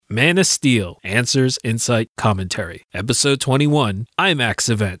Man of Steel, Answers, Insight, Commentary. Episode 21, IMAX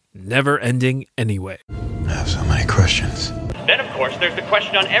Event, Never Ending Anyway. I have so many questions. Then, of course, there's the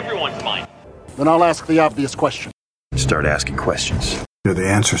question on everyone's mind. Then I'll ask the obvious question. Start asking questions. You're the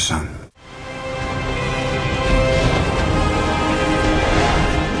answer, son.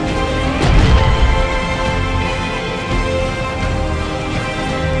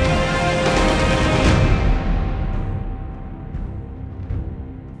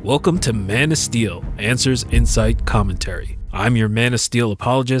 Welcome to Man of Steel, Answers, Insight, Commentary. I'm your Man of Steel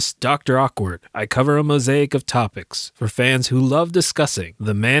apologist, Dr. Awkward. I cover a mosaic of topics for fans who love discussing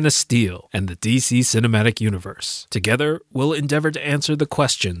the Man of Steel and the DC Cinematic Universe. Together, we'll endeavor to answer the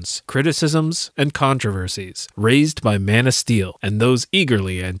questions, criticisms, and controversies raised by Man of Steel and those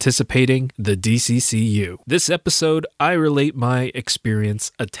eagerly anticipating the DCCU. This episode, I relate my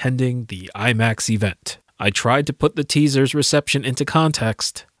experience attending the IMAX event. I tried to put the teaser's reception into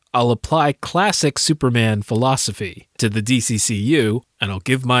context. I'll apply classic Superman philosophy to the DCCU, and I'll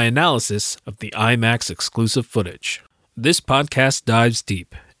give my analysis of the IMAX exclusive footage. This podcast dives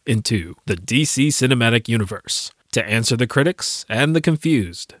deep into the DC Cinematic Universe to answer the critics and the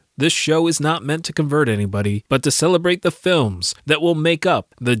confused. This show is not meant to convert anybody, but to celebrate the films that will make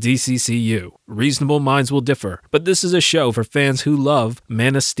up the DCCU. Reasonable minds will differ, but this is a show for fans who love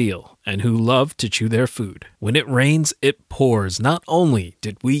Man of Steel and who love to chew their food. When it rains, it pours. Not only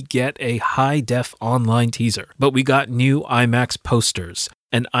did we get a high-def online teaser, but we got new IMAX posters,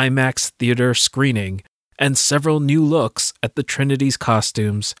 an IMAX theater screening, and several new looks at the Trinity's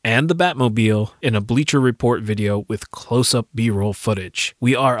costumes and the Batmobile in a Bleacher Report video with close-up B-roll footage.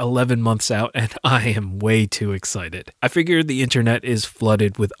 We are 11 months out, and I am way too excited. I figure the internet is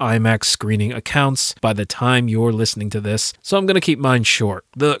flooded with IMAX screening accounts by the time you're listening to this, so I'm going to keep mine short.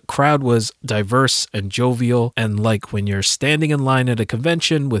 The crowd was diverse and jovial, and like when you're standing in line at a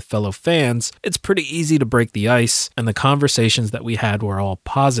convention with fellow fans, it's pretty easy to break the ice, and the conversations that we had were all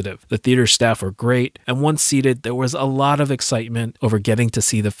positive. The theater staff were great, and once seated, there was a lot of excitement over getting to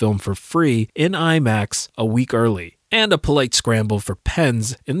see the film for free in IMAX a week early, and a polite scramble for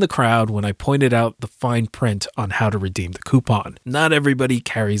pens in the crowd when I pointed out the fine print on how to redeem the coupon. Not everybody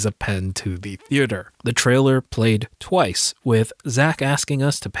carries a pen to the theater. The trailer played twice, with Zach asking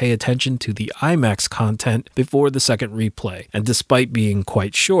us to pay attention to the IMAX content before the second replay. And despite being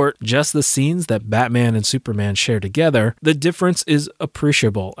quite short, just the scenes that Batman and Superman share together, the difference is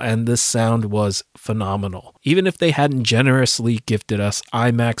appreciable, and the sound was phenomenal. Even if they hadn't generously gifted us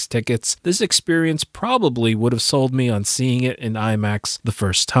IMAX tickets, this experience probably would have sold me on seeing it in IMAX the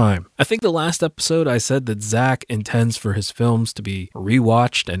first time. I think the last episode I said that Zach intends for his films to be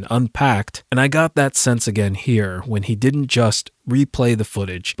rewatched and unpacked, and I got that sense again here when he didn't just replay the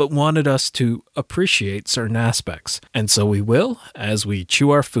footage, but wanted us to appreciate certain aspects. And so we will as we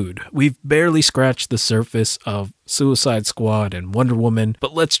chew our food. We've barely scratched the surface of Suicide Squad and Wonder Woman,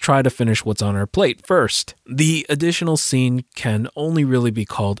 but let's try to finish what's on our plate first. The additional scene can only really be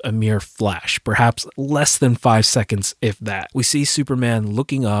called a mere flash, perhaps less than 5 seconds if that. We see Superman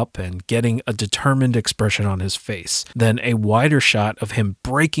looking up and getting a determined expression on his face. Then a wider shot of him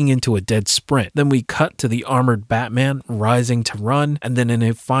breaking into a dead sprint. Then we cut to the armored Batman rising to run, and then in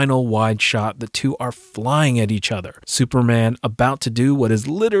a final wide shot, the two are flying at each other. Superman about to do what is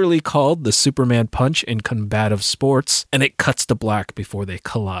literally called the Superman punch in combative sports, and it cuts to black before they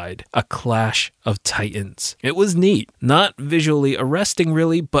collide. A clash of titans. It was neat. Not visually arresting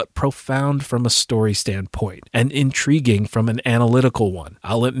really, but profound from a story standpoint, and intriguing from an analytical one.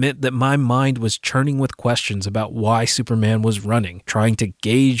 I'll admit that my mind was churning with questions about why Superman was running, trying to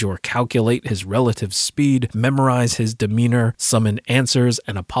gauge or calculate his relative speed, memorize his demeanor, summon answers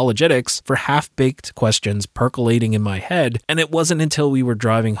and apologetics for half-baked questions percolating in my head, and it wasn't until we were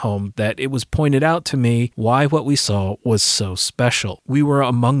driving home that it was pointed out to me why what we saw was so special. We were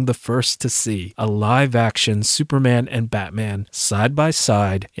among the first to see a live-action Superman and Batman side by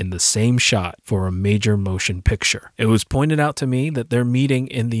side in the same shot for a major motion picture. It was pointed out to me that their meeting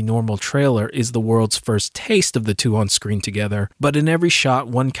in the normal trailer is the world's first taste of the two on screen together, but in every shot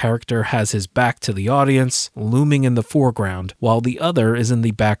one character has his back to the audience, looming in the foreground, while the other is in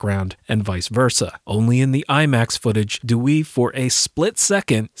the background and vice versa. Only in the IMAX footage do we, for a split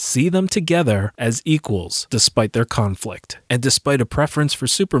second, see them together as equals, despite their conflict. And despite a preference for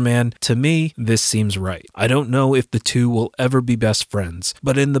Superman, to me, this seems right. I don't know if the two will ever be best friends,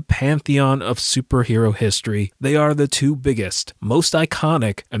 but in the pantheon of superhero history, they are the two biggest, most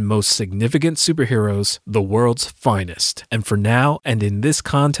iconic, and most significant superheroes, the world's finest. And for now, and in this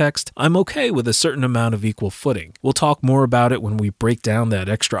context, I'm okay with a certain amount of equal footing. We'll talk more about about it when we break down that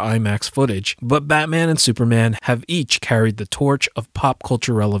extra IMAX footage, but Batman and Superman have each carried the torch of pop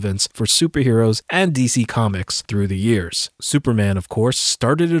culture relevance for superheroes and DC Comics through the years. Superman, of course,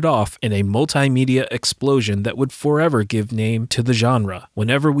 started it off in a multimedia explosion that would forever give name to the genre.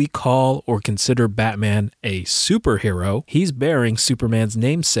 Whenever we call or consider Batman a superhero, he's bearing Superman's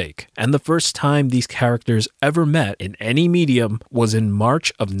namesake. And the first time these characters ever met in any medium was in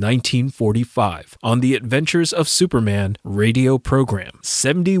March of 1945 on the Adventures of Superman radio program.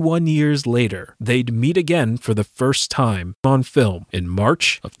 71 years later, they'd meet again for the first time on film in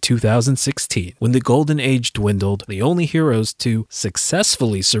March of 2016. When the Golden Age dwindled, the only heroes to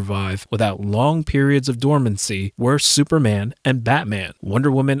successfully survive without long periods of dormancy were Superman and Batman.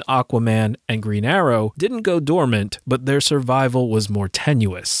 Wonder Woman, Aquaman, and Green Arrow didn't go dormant, but their survival was more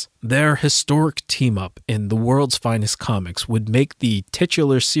tenuous. Their historic team-up in the world's finest comics would make the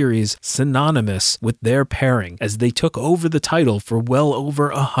titular series synonymous with their pairing as they took over the title for well over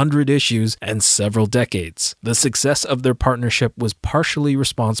 100 issues and several decades. The success of their partnership was partially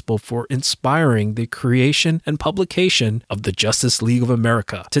responsible for inspiring the creation and publication of the Justice League of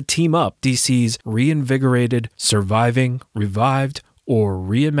America to team up DC's reinvigorated, surviving, revived, or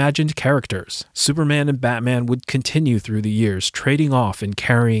reimagined characters. Superman and Batman would continue through the years, trading off and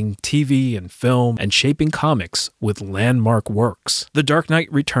carrying TV and film and shaping comics with landmark works. The Dark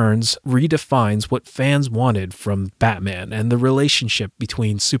Knight Returns redefines what fans wanted from Batman and the relationship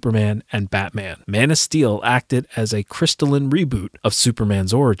between Superman and Batman. Man of Steel acted as a crystalline reboot of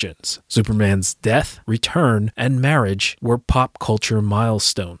Superman's origins. Superman's death, return, and marriage were pop culture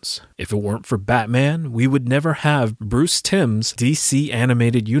milestones. If it weren't for Batman, we would never have Bruce Timm's DC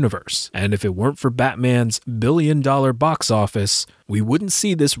animated universe. And if it weren't for Batman's billion-dollar box office, we wouldn't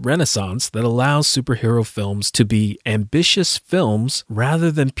see this renaissance that allows superhero films to be ambitious films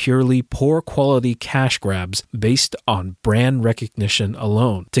rather than purely poor-quality cash grabs based on brand recognition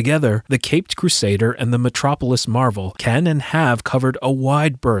alone. Together, the Caped Crusader and the Metropolis Marvel can and have covered a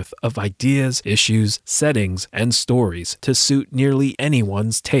wide berth of ideas, issues, settings, and stories to suit nearly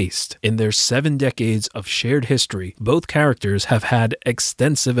anyone's taste. In their 7 decades of shared history, both characters have had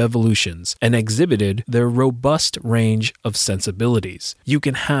extensive evolutions and exhibited their robust range of sensibilities. You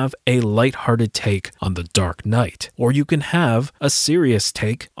can have a lighthearted take on the Dark Knight, or you can have a serious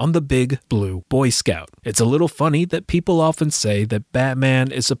take on the Big Blue Boy Scout. It's a little funny that people often say that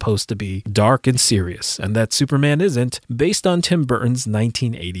Batman is supposed to be dark and serious, and that Superman isn't, based on Tim Burton's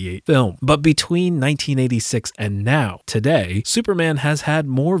 1988 film. But between 1986 and now, today, Superman has had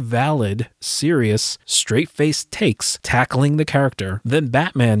more valid, serious, straight-faced takes tackling the character than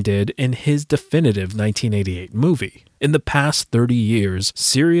Batman did in his definitive 1988 movie. In the past 30 years,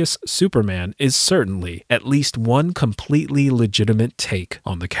 serious Superman is certainly at least one completely legitimate take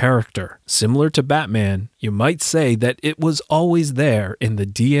on the character. Similar to Batman, you might say that it was always there in the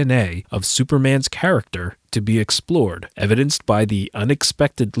DNA of Superman's character to be explored, evidenced by the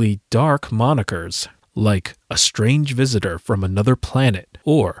unexpectedly dark monikers like A Strange Visitor from Another Planet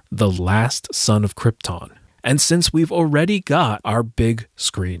or The Last Son of Krypton. And since we've already got our big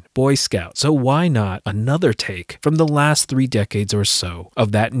screen Boy Scout, so why not another take from the last 3 decades or so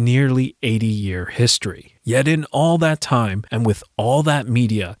of that nearly 80-year history? Yet in all that time, and with all that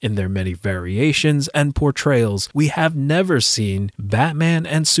media in their many variations and portrayals, we have never seen Batman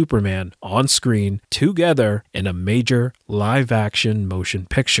and Superman on screen together in a major live-action motion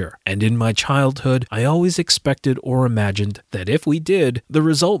picture. And in my childhood, I always expected or imagined that if we did, the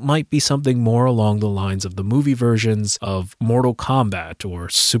result might be something more along the lines of the movie versions of Mortal Kombat or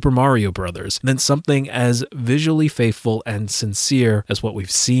Super Mario Bros. Than something as visually faithful and sincere as what we've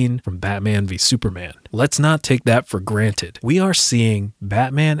seen from Batman v Superman. Let's not take that for granted. We are seeing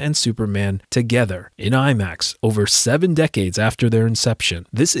Batman and Superman together in IMAX over 7 decades after their inception.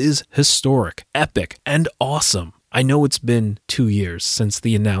 This is historic, epic, and awesome. I know it's been 2 years since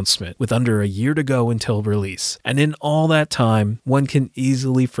the announcement, with under a year to go until release, and in all that time, one can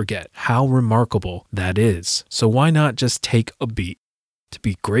easily forget how remarkable that is. So why not just take a beat to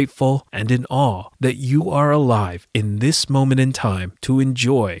be grateful and in awe that you are alive in this moment in time to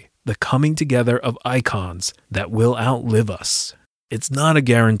enjoy the coming together of icons that will outlive us. It's not a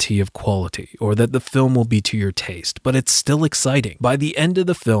guarantee of quality or that the film will be to your taste, but it's still exciting. By the end of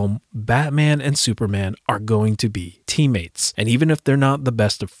the film, Batman and Superman are going to be teammates. And even if they're not the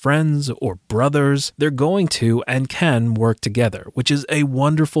best of friends or brothers, they're going to and can work together, which is a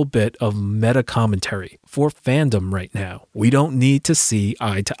wonderful bit of meta commentary for fandom right now. We don't need to see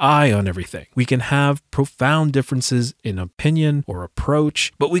eye to eye on everything. We can have profound differences in opinion or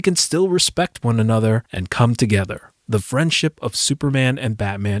approach, but we can still respect one another and come together. The friendship of Superman and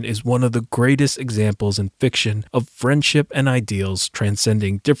Batman is one of the greatest examples in fiction of friendship and ideals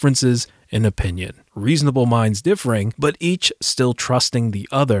transcending differences in opinion. Reasonable minds differing, but each still trusting the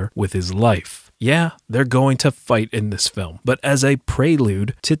other with his life. Yeah, they're going to fight in this film, but as a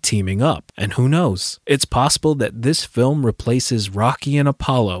prelude to teaming up. And who knows? It's possible that this film replaces Rocky and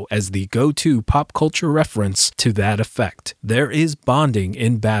Apollo as the go-to pop culture reference to that effect. There is bonding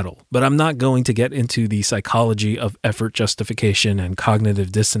in battle, but I'm not going to get into the psychology of effort justification and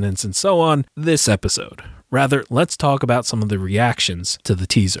cognitive dissonance and so on this episode. Rather, let's talk about some of the reactions to the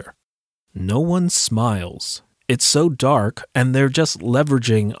teaser. No one smiles. It's so dark, and they're just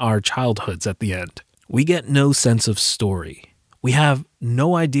leveraging our childhoods at the end. We get no sense of story. We have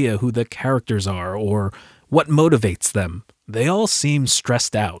no idea who the characters are or what motivates them. They all seem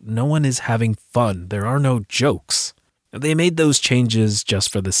stressed out. No one is having fun. There are no jokes. They made those changes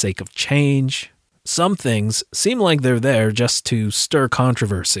just for the sake of change. Some things seem like they're there just to stir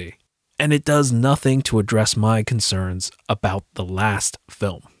controversy. And it does nothing to address my concerns about the last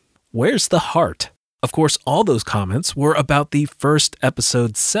film. Where's the heart? Of course, all those comments were about the first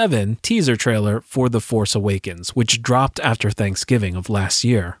episode 7 teaser trailer for The Force Awakens, which dropped after Thanksgiving of last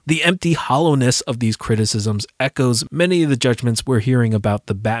year. The empty hollowness of these criticisms echoes many of the judgments we're hearing about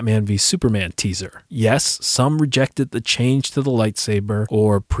the Batman v Superman teaser. Yes, some rejected the change to the lightsaber,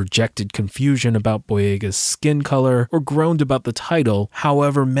 or projected confusion about Boyega's skin color, or groaned about the title.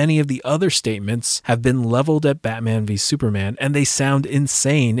 However, many of the other statements have been leveled at Batman v Superman, and they sound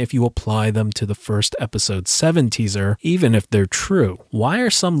insane if you apply them to the first episode 7 teaser, even if they're true. Why are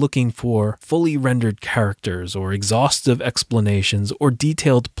some looking for fully rendered characters or exhaustive explanations or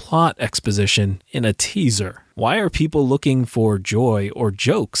detailed plot exposition in a teaser? Why are people looking for joy or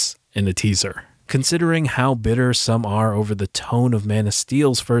jokes in a teaser? Considering how bitter some are over the tone of Man of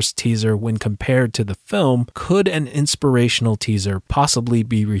Steel's first teaser when compared to the film, could an inspirational teaser possibly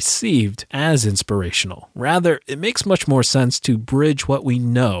be received as inspirational? Rather, it makes much more sense to bridge what we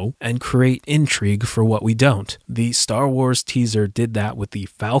know and create intrigue for what we don't. The Star Wars teaser did that with the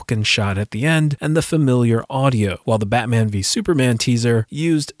Falcon shot at the end and the familiar audio, while the Batman v Superman teaser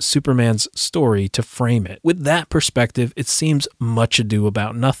used Superman's story to frame it. With that perspective, it seems much ado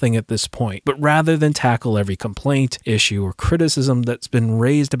about nothing at this point, but rather than tackle every complaint, issue, or criticism that's been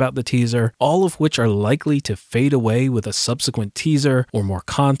raised about the teaser, all of which are likely to fade away with a subsequent teaser, or more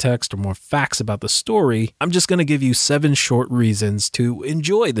context, or more facts about the story, I'm just going to give you 7 short reasons to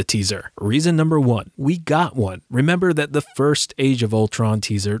enjoy the teaser. Reason number 1, we got one. Remember that the first Age of Ultron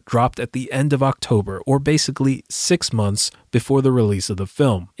teaser dropped at the end of October, or basically 6 months before the release of the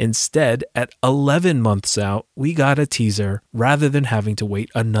film. Instead, at 11 months out, we got a teaser rather than having to wait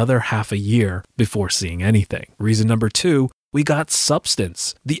another half a year before seeing anything. Reason number 2, we got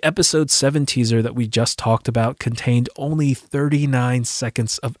substance. The episode 7 teaser that we just talked about contained only 39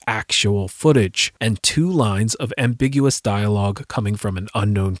 seconds of actual footage and 2 lines of ambiguous dialogue coming from an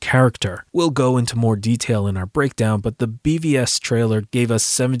unknown character. We'll go into more detail in our breakdown, but the BVS trailer gave us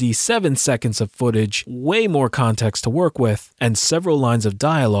 77 seconds of footage, way more context to work with, and several lines of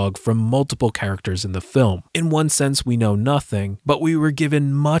dialogue from multiple characters in the film. In one sense, we know nothing, but we were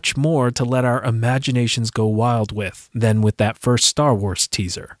given much more to let our imaginations go wild with than with that first Star Wars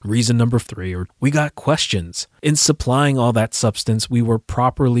teaser. Reason number 3, we got questions. In supplying all that substance, we were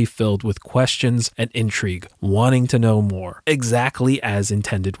properly filled with questions and intrigue, wanting to know more, exactly as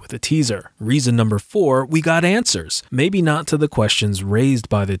intended with a teaser. Reason number 4, we got answers. Maybe not to the questions raised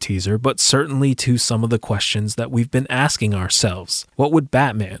by the teaser, but certainly to some of the questions that we've been asking ourselves. What would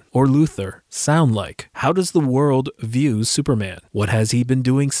Batman or Luthor sound like? How does the world view Superman? What has he been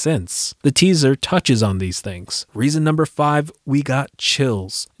doing since? The teaser touches on these things. Reason number 5, we got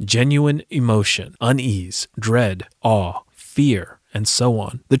chills, genuine emotion, unease, dread, awe, fear, and so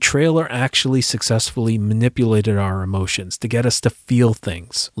on. The trailer actually successfully manipulated our emotions to get us to feel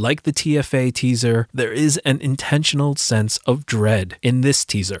things. Like the TFA teaser, there is an intentional sense of dread in this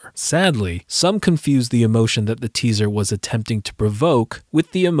teaser. Sadly, some confuse the emotion that the teaser was attempting to provoke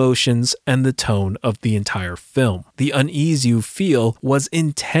with the emotions and the tone of the entire film. The unease you feel was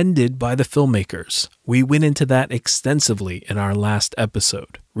intended by the filmmakers. We went into that extensively in our last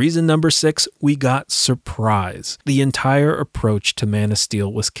episode. Reason number 6, we got surprise. The entire approach to Man of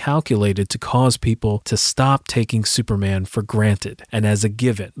Steel was calculated to cause people to stop taking Superman for granted and as a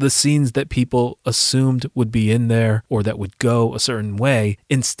given. The scenes that people assumed would be in there or that would go a certain way,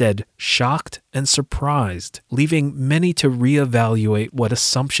 instead shocked and surprised, leaving many to reevaluate what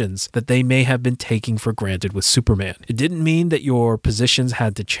assumptions that they may have been taking for granted with Superman. It didn't mean that your positions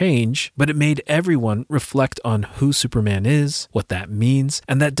had to change, but it made everyone reflect on who Superman is, what that means,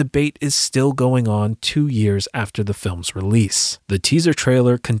 and and that debate is still going on 2 years after the film's release. The teaser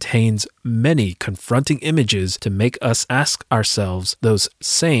trailer contains many confronting images to make us ask ourselves those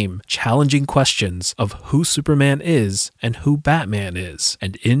same challenging questions of who Superman is and who Batman is.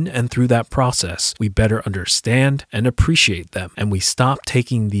 And in and through that process, we better understand and appreciate them, and we stop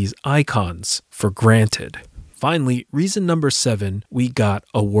taking these icons for granted. Finally, reason number 7, we got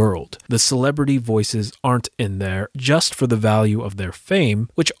a world. The celebrity voices aren't in there just for the value of their fame,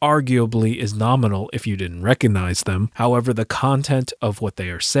 which arguably is nominal if you didn't recognize them. However, the content of what they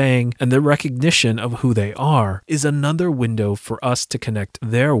are saying and the recognition of who they are is another window for us to connect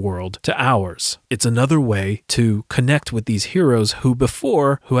their world to ours. It's another way to connect with these heroes who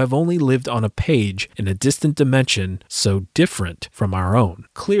have only lived on a page in a distant dimension so different from our own.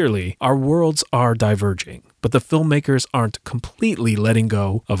 Clearly, our worlds are diverging, but the filmmakers aren't completely letting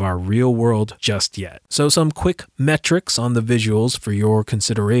go of our real world just yet. So some quick metrics on the visuals for your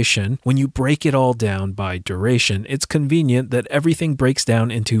consideration. When you break it all down by duration, it's convenient that everything breaks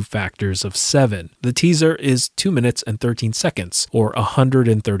down into factors of 7. The teaser is 2 minutes and 13 seconds, or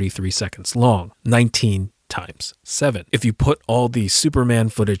 133 seconds long, 19 times 7. If you put all the Superman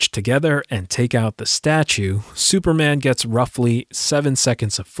footage together and take out the statue, Superman gets roughly 7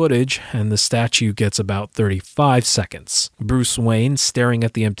 seconds of footage and the statue gets about 35 seconds. Bruce Wayne staring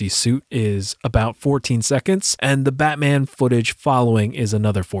at the empty suit is about 14 seconds, and the Batman footage following is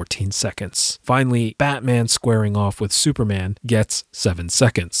another 14 seconds. Finally, Batman squaring off with Superman gets 7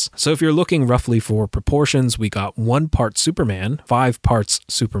 seconds. So if you're looking roughly for proportions, we got 1 part Superman, 5 parts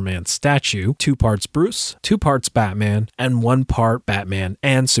Superman statue, 2 parts Bruce, 2 parts Batman, and 1 part Batman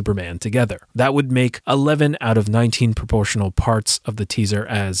and Superman together. That would make 11 out of 19 proportional parts of the teaser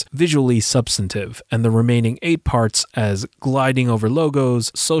as visually substantive, and the remaining 8 parts as gliding over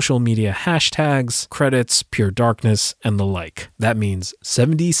logos, social media hashtags, credits, pure darkness, and the like. That means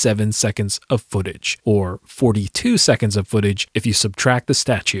 77 seconds of footage, or 42 seconds of footage if you subtract the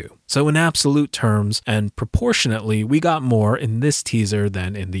statue. So in absolute terms and proportionately, we got more in this teaser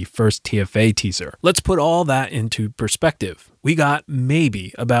than in the first TFA teaser. Let's put all that into perspective. We got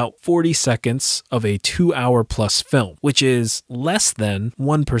maybe about 40 seconds of a 2-hour plus film, which is less than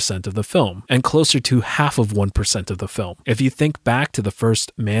 1% of the film and closer to half of 1% of the film. If you think back to the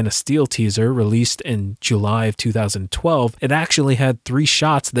first Man of Steel teaser released in July of 2012, it actually had 3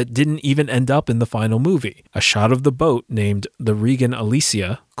 shots that didn't even end up in the final movie. A shot of the boat named the Regan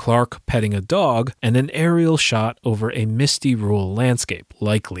Alicia, Clark petting a dog, and an aerial shot over a misty rural landscape,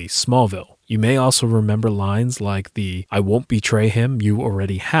 likely Smallville. You may also remember lines like the "I won't betray him, you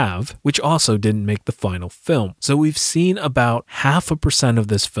already have," which also didn't make the final film. So we've seen about 0.5% of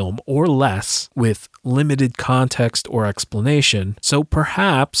this film or less with limited context or explanation. So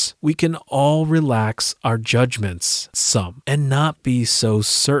perhaps we can all relax our judgments some and not be so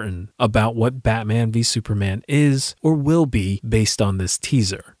certain about what Batman v Superman is or will be based on this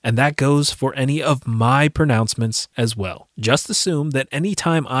teaser. And that goes for any of my pronouncements as well. Just assume that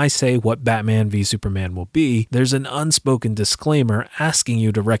anytime I say what Batman v Superman will be, there's an unspoken disclaimer asking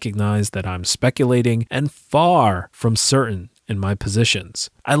you to recognize that I'm speculating and far from certain in my positions.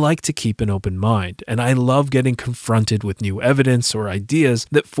 I like to keep an open mind, and I love getting confronted with new evidence or ideas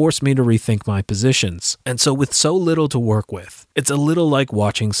that force me to rethink my positions. And so with so little to work with, it's a little like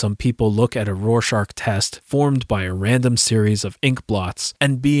watching some people look at a Rorschach test formed by a random series of ink blots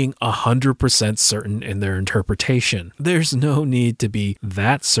and being 100% certain in their interpretation. There's no need to be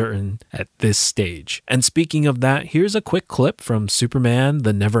that certain at this stage. And speaking of that, here's a quick clip from Superman: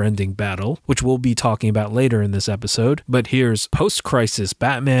 The Never-Ending Battle, which we'll be talking about later in this episode. But here's post-crisis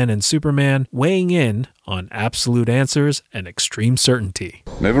Batman and Superman weighing in on absolute answers and extreme certainty.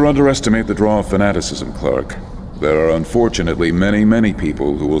 Never underestimate the draw of fanaticism, Clark. There are unfortunately many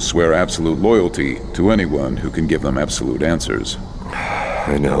people who will swear absolute loyalty to anyone who can give them absolute answers.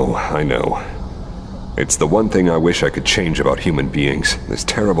 I know. It's the one thing I wish I could change about human beings, this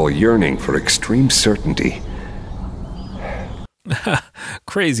terrible yearning for extreme certainty.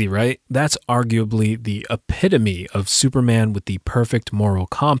 Crazy, right? That's arguably the epitome of Superman with the perfect moral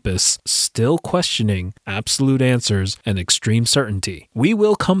compass, still questioning absolute answers and extreme certainty. We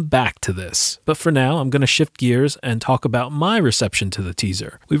will come back to this, but for now, I'm going to shift gears and talk about my reception to the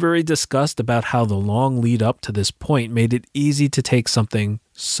teaser. We've already discussed about how the long lead up to this point made it easy to take something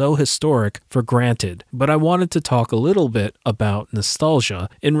so historic for granted, but I wanted to talk a little bit about nostalgia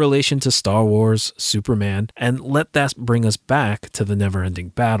in relation to Star Wars, Superman, and let that bring us back to the never-ending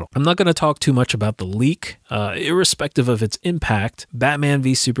battle. I'm not going to talk too much about the leak. Irrespective of its impact, Batman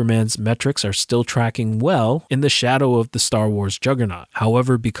v Superman's metrics are still tracking well in the shadow of the Star Wars juggernaut.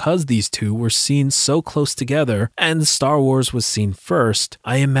 However, because these two were seen so close together and Star Wars was seen first,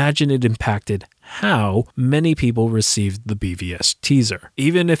 I imagine it impacted how many people received the BVS teaser.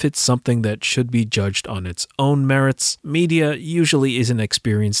 Even if it's something that should be judged on its own merits, media usually isn't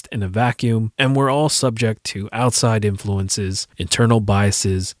experienced in a vacuum, and we're all subject to outside influences, internal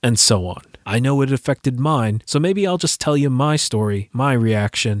biases, and so on. I know it affected mine, so maybe I'll just tell you my story, my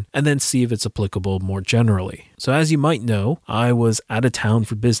reaction, and then see if it's applicable more generally. So as you might know, I was out of town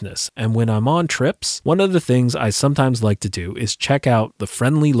for business, and when I'm on trips, one of the things I sometimes like to do is check out the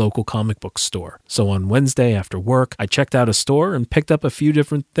friendly local comic book store. So on Wednesday after work, I checked out a store and picked up a few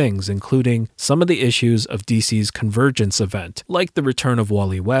different things, including some of the issues of DC's Convergence event, like the return of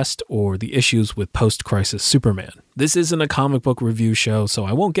Wally West or the issues with post-crisis Superman. This isn't a comic book review show, so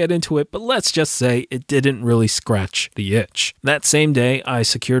I won't get into it, but let's just say it didn't really scratch the itch. That same day, I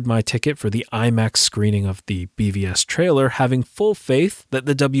secured my ticket for the IMAX screening of the BVS trailer, having full faith that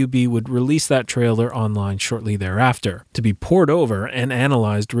the WB would release that trailer online shortly thereafter, to be poured over and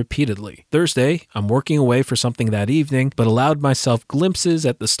analyzed repeatedly. Thursday, I'm working away for something that evening, but allowed myself glimpses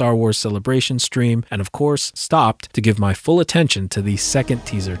at the Star Wars Celebration stream, and of course, stopped to give my full attention to the second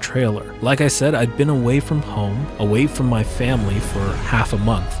teaser trailer. Like I said, I'd been away from home, away from my family for half a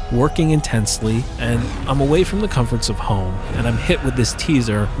month, working intensely, and I'm away from the comforts of home, and I'm hit with this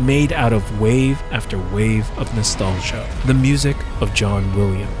teaser made out of wave after wave of nostalgia. The music of John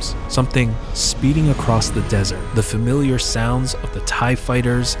Williams, something speeding across the desert, the familiar sounds of the TIE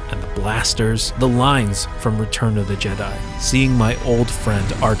fighters and the blasters, the lines from Return of the Jedi, seeing my old friend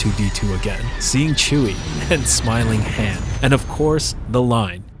R2-D2 again, seeing Chewie and smiling Han, and of course, the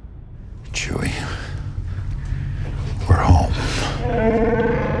line, Chewie, we're home.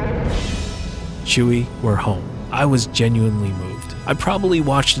 Chewie, we're home. I was genuinely moved. I probably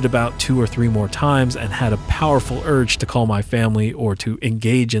watched it about 2 or 3 more times and had a powerful urge to call my family or to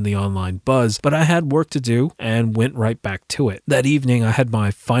engage in the online buzz, but I had work to do and went right back to it. That evening, I had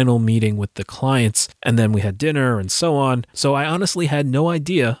my final meeting with the clients, and then we had dinner and so on, so I honestly had no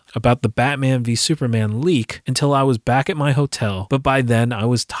idea about the Batman v Superman leak until I was back at my hotel, but by then I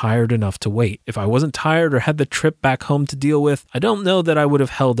was tired enough to wait. If I wasn't tired or had the trip back home to deal with, I don't know that I would have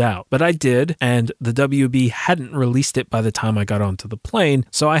held out, but I did, and the WB hadn't released it by the time I got onto the plane,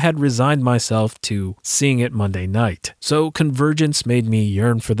 so I had resigned myself to seeing it Monday night. So Convergence made me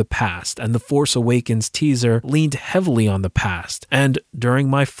yearn for the past, and the Force Awakens teaser leaned heavily on the past, and during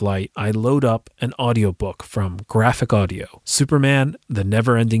my flight, I load up an audiobook from Graphic Audio, Superman, The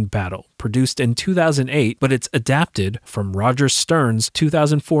Never-Ending Battle, produced in 2008, but it's adapted from Roger Stern's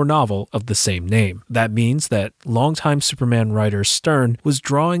 2004 novel of the same name. That means that longtime Superman writer Stern was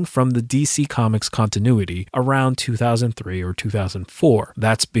drawing from the DC Comics continuity around 2003 or 2004.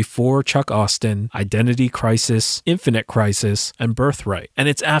 That's before Chuck Austen, Identity Crisis, Infinite Crisis, and Birthright. And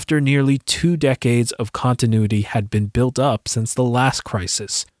it's after nearly 2 decades of continuity had been built up since the last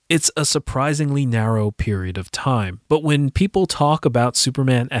crisis. It's a surprisingly narrow period of time, but when people talk about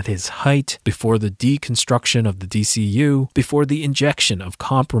Superman at his height, before the deconstruction of the DCU, before the injection of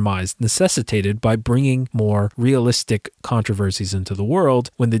compromise necessitated by bringing more realistic controversies into the world,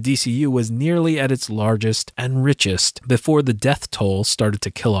 when the DCU was nearly at its largest and richest, before the death toll started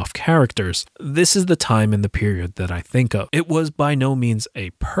to kill off characters, this is the time in the period that I think of. It was by no means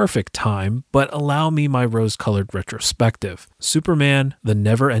a perfect time, but allow me my rose-colored retrospective. Superman, The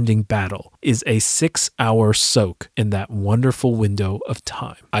Never-Ending Battle is a 6-hour soak in that wonderful window of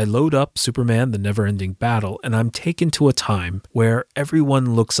time. I load up Superman, The Never-Ending Battle, and I'm taken to a time where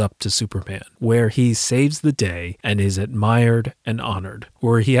everyone looks up to Superman, where he saves the day and is admired and honored,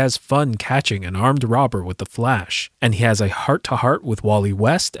 where he has fun catching an armed robber with the Flash, and he has a heart-to-heart with Wally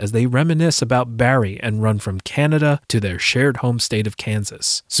West as they reminisce about Barry and run from Canada to their shared home state of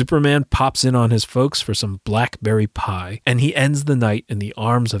Kansas. Superman pops in on his folks for some blackberry pie, and he ends the night in the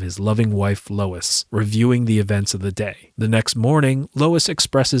arms of his loving wife Lois, reviewing the events of the day. The next morning, Lois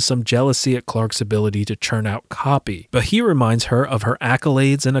expresses some jealousy at Clark's ability to churn out copy, but he reminds her of her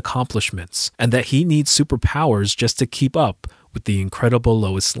accolades and accomplishments, and that he needs superpowers just to keep up with the incredible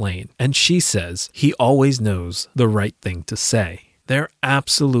Lois Lane. And she says he always knows the right thing to say. There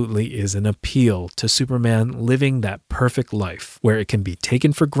absolutely is an appeal to Superman living that perfect life where it can be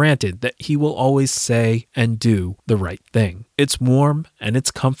taken for granted that he will always say and do the right thing. It's warm and it's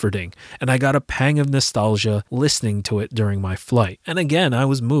comforting, and I got a pang of nostalgia listening to it during my flight. And again, I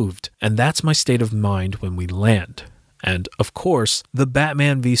was moved, and that's my state of mind when we land. And, of course, the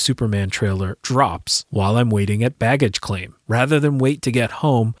Batman v Superman trailer drops while I'm waiting at baggage claim. Rather than wait to get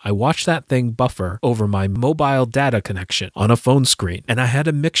home, I watched that thing buffer over my mobile data connection on a phone screen, and I had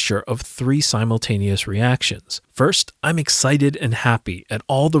a mixture of 3 simultaneous reactions. First, I'm excited and happy at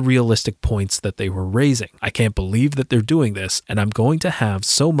all the realistic points that they were raising. I can't believe that they're doing this, and I'm going to have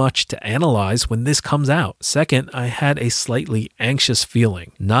so much to analyze when this comes out. Second, I had a slightly anxious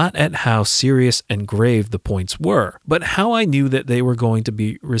feeling, not at how serious and grave the points were, but how I knew that they were going to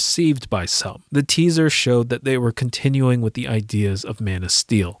be received by some. The teaser showed that they were continuing with the ideas of Man of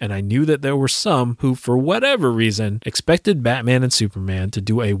Steel, and I knew that there were some who, for whatever reason, expected Batman and Superman to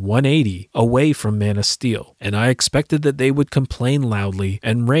do a 180 away from Man of Steel, and I expected that they would complain loudly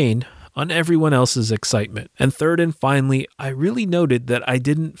and rain on everyone else's excitement. And third and finally, I really noted that I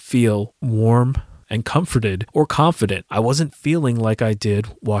didn't feel warm and comforted or confident. I wasn't feeling like I did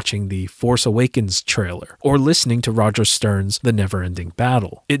watching the Force Awakens trailer or listening to Roger Stern's The Never-Ending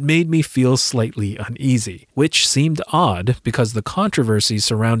Battle. It made me feel slightly uneasy, which seemed odd because the controversy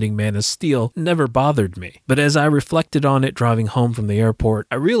surrounding Man of Steel never bothered me. But as I reflected on it driving home from the airport,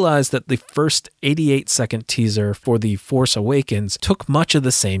 I realized that the first 88-second teaser for The Force Awakens took much of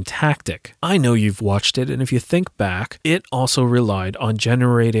the same tactic. I know you've watched it, and if you think back, it also relied on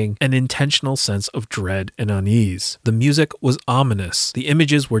generating an intentional sense of dread and unease. The music was ominous. The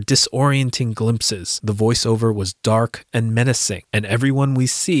images were disorienting glimpses. The voiceover was dark and menacing, and everyone we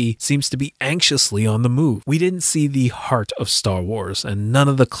see seems to be anxiously on the move. We didn't see the heart of Star Wars and none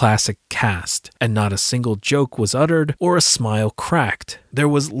of the classic cast, and not a single joke was uttered or a smile cracked. There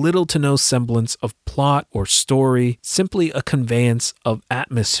was little to no semblance of plot or story, simply a conveyance of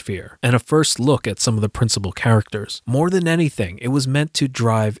atmosphere and a first look at some of the principal characters. More than anything, it was meant to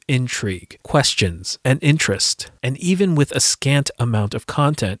drive intrigue, questions, and interest. And even with a scant amount of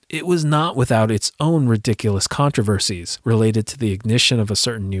content, it was not without its own ridiculous controversies related to the ignition of a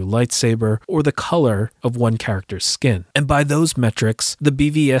certain new lightsaber or the color of one character's skin. And by those metrics, the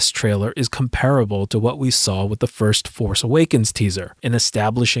BVS trailer is comparable to what we saw with the first Force Awakens teaser, in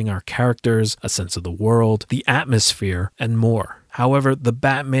establishing our characters, a sense of the world, the atmosphere, and more. However, the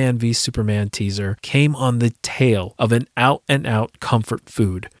Batman v Superman teaser came on the tail of an out-and-out comfort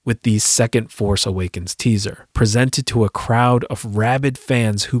food with the second Force Awakens teaser, presented to a crowd of rabid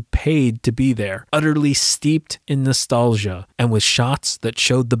fans who paid to be there, utterly steeped in nostalgia, and with shots that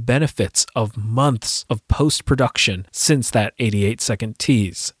showed the benefits of months of post-production since that 88-second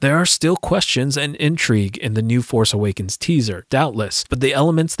tease. There are still questions and intrigue in the new Force Awakens teaser, doubtless, but the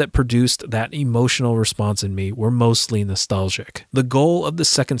elements that produced that emotional response in me were mostly nostalgic. The goal of the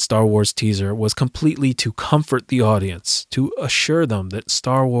second Star Wars teaser was completely to comfort the audience, to assure them that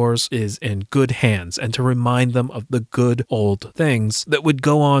Star Wars is in good hands, and to remind them of the good old things that would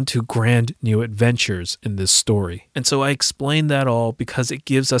go on to grand new adventures in this story. And so I explained that all because it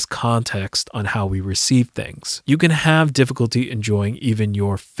gives us context on how we receive things. You can have difficulty enjoying even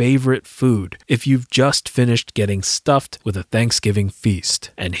your favorite food if you've just finished getting stuffed with a Thanksgiving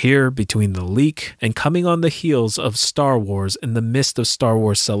feast. And here, between the leak and coming on the heels of Star Wars in the midst of Star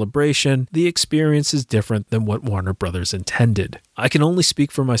Wars Celebration, the experience is different than what Warner Brothers intended. I can only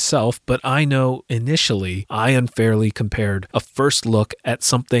speak for myself, but I know initially I unfairly compared a first look at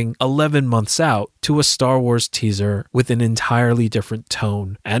something 11 months out to a Star Wars teaser with an entirely different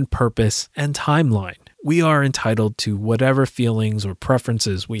tone and purpose and timeline. We are entitled to whatever feelings or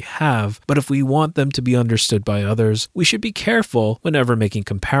preferences we have, but if we want them to be understood by others, we should be careful whenever making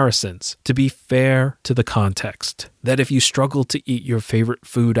comparisons, to be fair to the context. That if you struggle to eat your favorite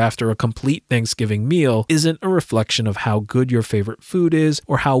food after a complete Thanksgiving meal isn't a reflection of how good your favorite food is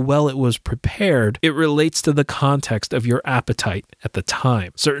or how well it was prepared. It relates to the context of your appetite at the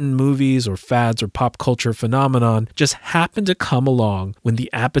time. Certain movies or fads or pop culture phenomenon just happen to come along when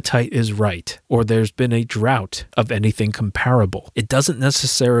the appetite is right, or there's been a drought of anything comparable. It doesn't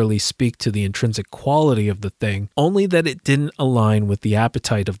necessarily speak to the intrinsic quality of the thing, only that it didn't align with the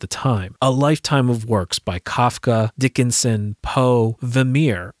appetite of the time. A lifetime of works by Kafka, Dickinson, Poe,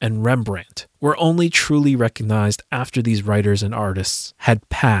 Vermeer, and Rembrandt were only truly recognized after these writers and artists had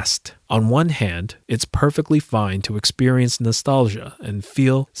passed. On one hand, it's perfectly fine to experience nostalgia and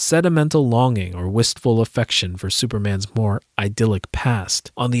feel sentimental longing or wistful affection for Superman's more idyllic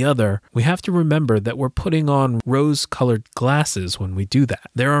past. On the other, we have to remember that we're putting on rose-colored glasses when we do that.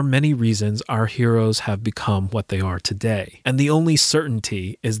 There are many reasons our heroes have become what they are today, and the only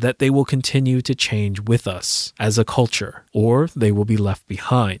certainty is that they will continue to change with us as a culture, or they will be left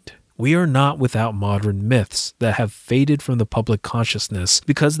behind. We are not without modern myths that have faded from the public consciousness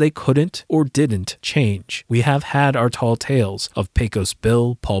because they couldn't or didn't change. We have had our tall tales of Pecos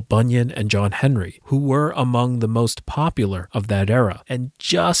Bill, Paul Bunyan, and John Henry, who were among the most popular of that era and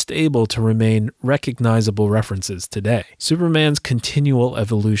just able to remain recognizable references today. Superman's continual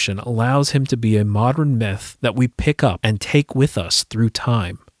evolution allows him to be a modern myth that we pick up and take with us through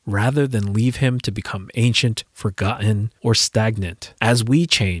time, rather than leave him to become ancient, forgotten, or stagnant. As we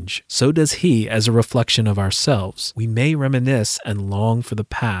change, so does he as a reflection of ourselves. We may reminisce and long for the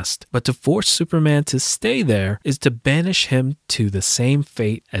past, but to force Superman to stay there is to banish him to the same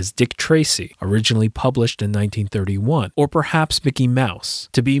fate as Dick Tracy, originally published in 1931, or perhaps Mickey Mouse,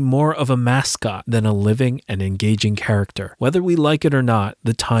 to be more of a mascot than a living and engaging character. Whether we like it or not,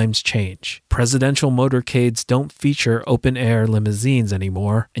 the times change. Presidential motorcades don't feature open-air limousines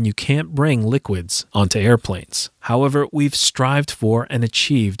anymore, and you can't bring liquids onto airplanes. However, we've strived for and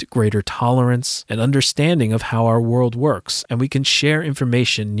achieved greater tolerance and understanding of how our world works, and we can share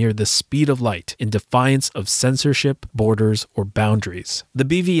information near the speed of light in defiance of censorship, borders, or boundaries. The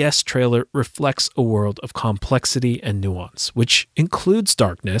BVS trailer reflects a world of complexity and nuance, which includes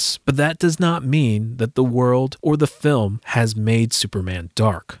darkness, but that does not mean that the world or the film has made Superman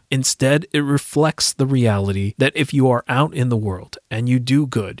dark. Instead, it reflects the reality that if you are out in the world and you do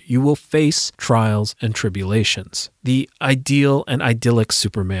good, you will face trials and tribulations. The ideal and idyllic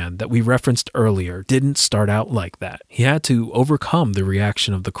Superman that we referenced earlier didn't start out like that. He had to overcome the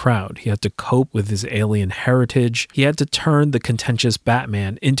reaction of the crowd. He had to cope with his alien heritage. He had to turn the contentious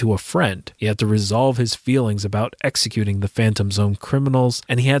Batman into a friend. He had to resolve his feelings about executing the Phantom Zone criminals,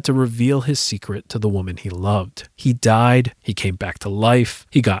 and he had to reveal his secret to the woman he loved. He died, he came back to life,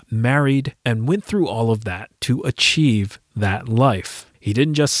 he got married, and went through all of that to achieve that life. He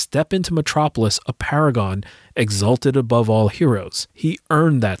didn't just step into Metropolis a paragon exalted above all heroes. He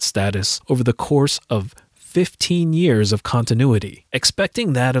earned that status over the course of 15 years of continuity.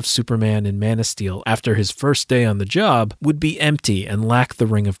 Expecting that of Superman in Man of Steel after his first day on the job would be empty and lack the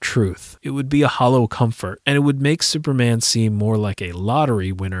ring of truth. It would be a hollow comfort, and it would make Superman seem more like a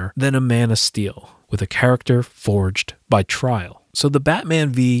lottery winner than a Man of Steel, with a character forged by trial. So the Batman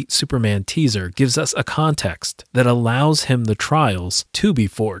v Superman teaser gives us a context that allows him the trials to be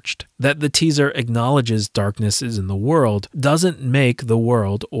forged. That the teaser acknowledges darkness is in the world doesn't make the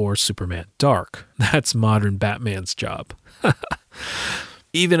world or Superman dark. That's modern Batman's job.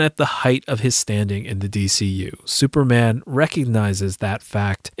 Even at the height of his standing in the DCU, Superman recognizes that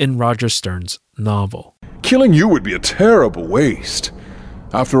fact in Roger Stern's novel. Killing you would be a terrible waste.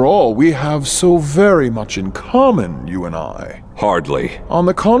 After all, we have so very much in common, you and I. Hardly. On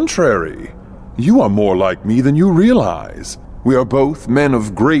the contrary, you are more like me than you realize. We are both men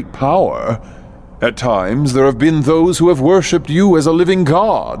of great power. At times, there have been those who have worshipped you as a living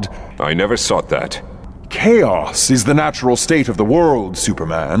god. I never sought that. Chaos is the natural state of the world,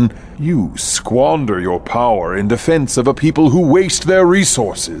 Superman. You squander your power in defense of a people who waste their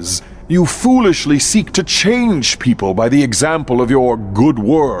resources. You foolishly seek to change people by the example of your good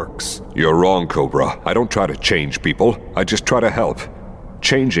works. You're wrong, Cobra. I don't try to change people. I just try to help.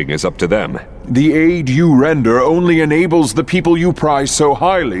 Changing is up to them. The aid you render only enables the people you prize so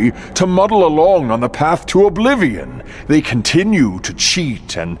highly to muddle along on the path to oblivion. They continue to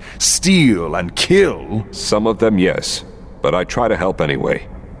cheat and steal and kill. Some of them, yes. But I try to help anyway.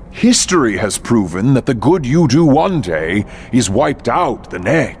 History has proven that the good you do one day is wiped out the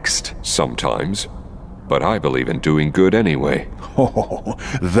next. Sometimes. But I believe in doing good anyway. Oh,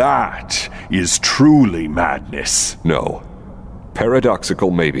 that is truly madness. No. Paradoxical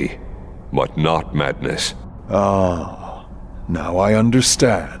maybe, but not madness. Ah, now I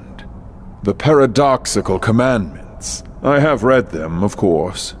understand. The paradoxical commandments. I have read them, of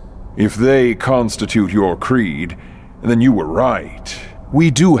course. If they constitute your creed, then you were right. We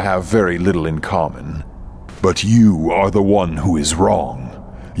do have very little in common. But you are the one who is wrong.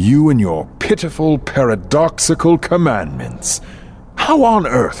 You and your pitiful, paradoxical commandments. How on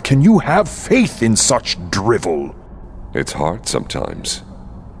earth can you have faith in such drivel? It's hard sometimes.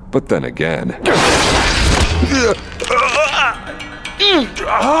 But then again...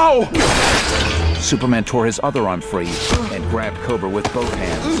 How? Superman tore his other arm free and grabbed Cobra with both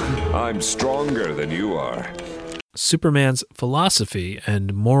hands. I'm stronger than you are. Superman's philosophy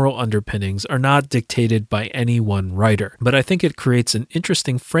and moral underpinnings are not dictated by any one writer, but I think it creates an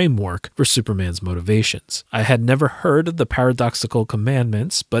interesting framework for Superman's motivations. I had never heard of the Paradoxical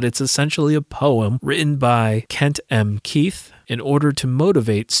Commandments, but it's essentially a poem written by Kent M. Keith in order to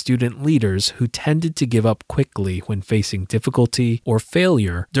motivate student leaders who tended to give up quickly when facing difficulty or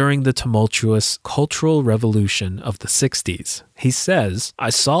failure during the tumultuous Cultural Revolution of the 60s. He says,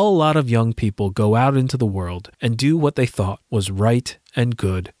 "I saw a lot of young people go out into the world and do what they thought was right and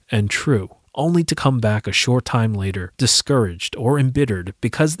good and true, only to come back a short time later discouraged or embittered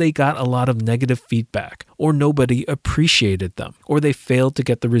because they got a lot of negative feedback, or nobody appreciated them, or they failed to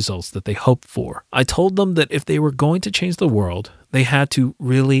get the results that they hoped for. I told them that if they were going to change the world, they had to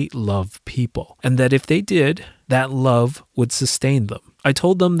really love people, and that if they did, that love would sustain them. I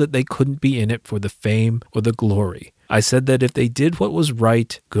told them that they couldn't be in it for the fame or the glory. I said that if they did what was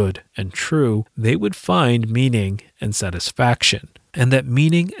right, good, and true, they would find meaning and satisfaction, and that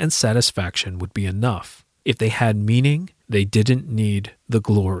meaning and satisfaction would be enough. If they had meaning, they didn't need the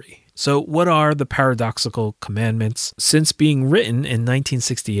glory." So what are the Paradoxical Commandments? Since being written in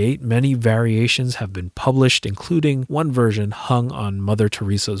 1968, many variations have been published, including one version hung on Mother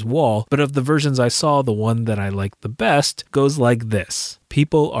Teresa's wall. But of the versions I saw, the one that I liked the best goes like this.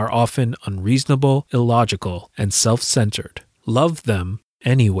 People are often unreasonable, illogical, and self-centered. Love them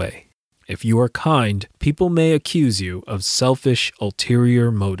anyway. If you are kind, people may accuse you of selfish,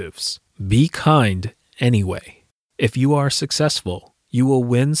 ulterior motives. Be kind anyway. If you are successful, you will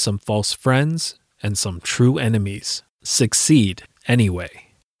win some false friends and some true enemies. Succeed anyway.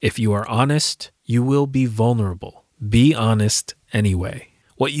 If you are honest, you will be vulnerable. Be honest anyway.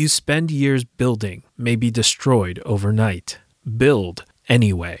 What you spend years building may be destroyed overnight. Build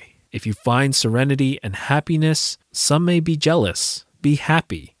anyway. If you find serenity and happiness, some may be jealous. Be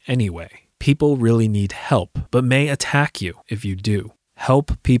happy anyway. People really need help, but may attack you if you do.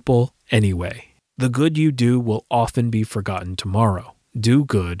 Help people anyway. The good you do will often be forgotten tomorrow. Do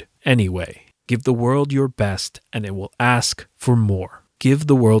good anyway. Give the world your best, and it will ask for more. Give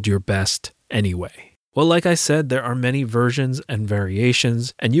the world your best anyway. Well, like I said, there are many versions and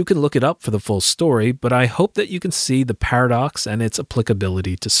variations, and you can look it up for the full story, but I hope that you can see the paradox and its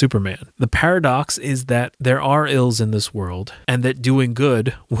applicability to Superman. The paradox is that there are ills in this world, and that doing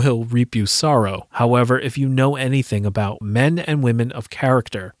good will reap you sorrow. However, if you know anything about men and women of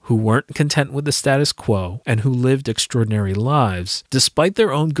character who weren't content with the status quo and who lived extraordinary lives, despite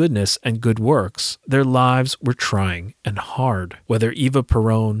their own goodness and good works, their lives were trying and hard. Whether Eva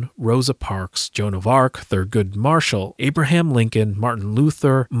Peron, Rosa Parks, Joan of Arc, Thurgood Marshall, Abraham Lincoln, Martin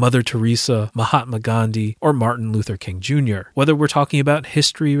Luther, Mother Teresa, Mahatma Gandhi, or Martin Luther King Jr. Whether we're talking about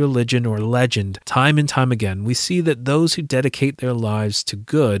history, religion, or legend, time and time again, we see that those who dedicate their lives to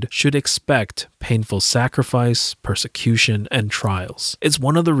good should expect painful sacrifice, persecution, and trials. It's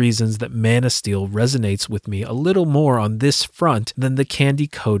one of the reasons that Man of Steel resonates with me a little more on this front than the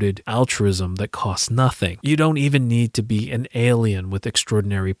candy-coated altruism that costs nothing. You don't even need to be an alien with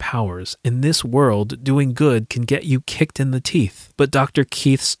extraordinary powers. In this world, doing good can get you kicked in the teeth. But Dr.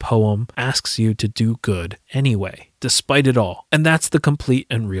 Keith's poem asks you to do good anyway, despite it all. And that's the complete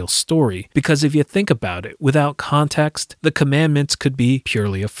and real story. Because if you think about it, without context, the commandments could be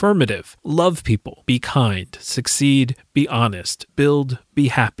purely affirmative. Love people, be kind, succeed, be honest, build, be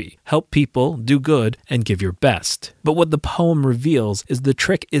happy, help people, do good, and give your best. But what the poem reveals is the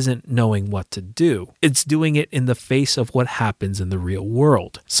trick isn't knowing what to do. It's doing it in the face of what happens in the real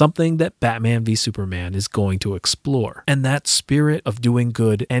world, something that Batman v Superman is going to explore. And that spirit of doing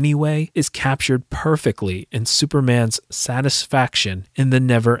good anyway is captured perfectly in Superman's satisfaction in the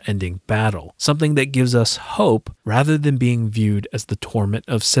never-ending battle, something that gives us hope rather than being viewed as the torment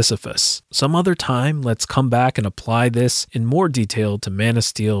of Sisyphus. Some other time, let's come back and apply this in more detail to Man of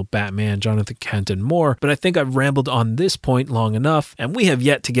Steel, Batman, Jonathan Kent, and more, but I think I've rambled on this point long enough, and we have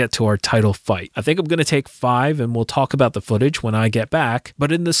yet to get to our title fight. I think I'm going to take 5, and we'll talk about the footage when I get back,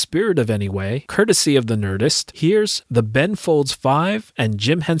 but in the spirit of anyway, courtesy of the Nerdist, here's the Ben Folds 5 and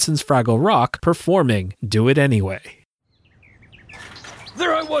Jim Henson's Fraggle Rock performing Do It Anyway.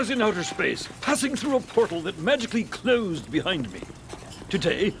 There I was in outer space, passing through a portal that magically closed behind me.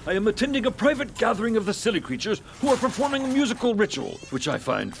 Today, I am attending a private gathering of the silly creatures who are performing a musical ritual, which I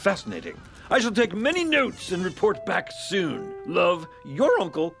find fascinating. I shall take many notes and report back soon. Love, your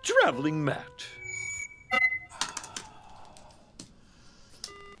uncle, Traveling Matt.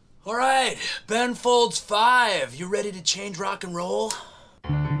 All right, Ben Folds 5, you ready to change rock and roll?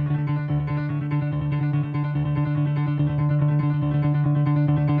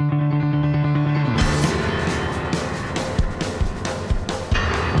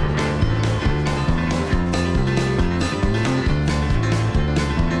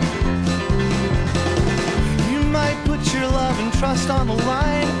 trust on the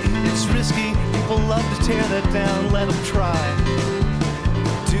line. It's risky, people love to tear that down, let them try.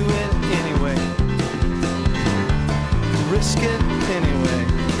 Do it anyway. Risk it anyway.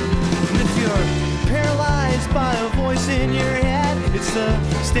 And if you're paralyzed by a voice in your head, it's the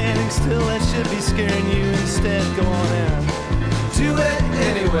standing still that should be scaring you instead. Go on in. Do it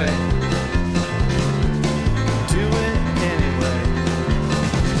anyway. Do it anyway.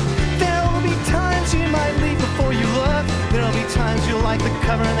 There'll be times you might leave before you look. There'll be times you'll like the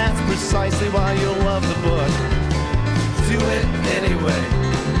cover, and that's precisely why you'll love the book. Do it anyway.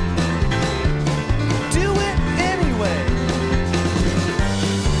 Do it anyway.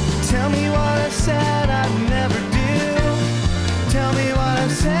 Tell me what I said I'd never do. Tell me what I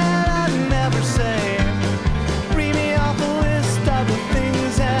said I'd never say. Read me off a list of the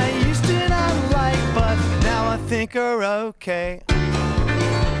things that I used to not like, but now I think are okay.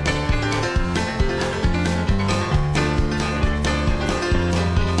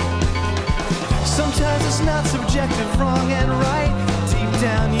 Sometimes it's not subjective, wrong and right. Deep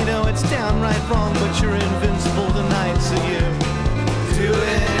down you know it's downright wrong, but you're invincible tonight, so you do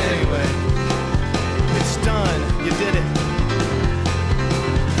it anyway. It's done, you did it.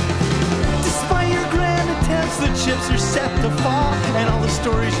 Despite your grand attempts, the chips are set to fall, and all the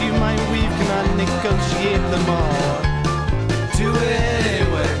stories you might weave cannot negotiate them all. Do it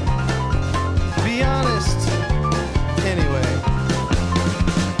anyway. Be honest anyway.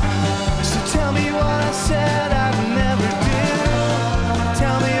 So tell me what I said I'd never do.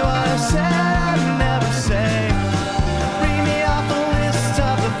 Tell me what I said I'd never say. Read me off a list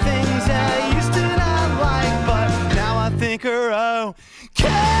of the things that I used to not like, but now I think are okay.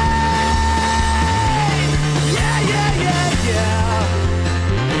 Yeah, yeah, yeah, yeah.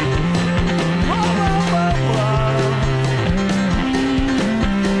 Whoa, whoa, whoa, whoa.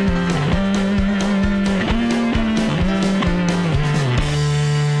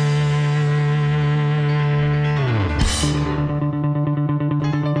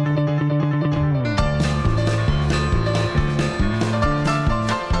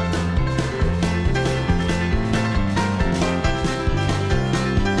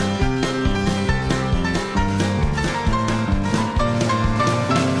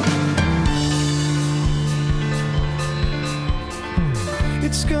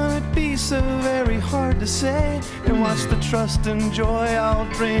 It's gonna be so very hard to say, and watch the trust and joy I'll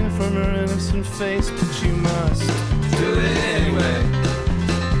drain from her innocent face, but you must do it anyway.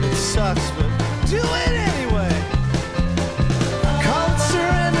 It sucks, but do it anyway. Call it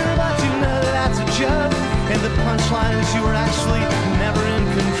surrender, but you know that's a joke, and the punchline is you were actually never in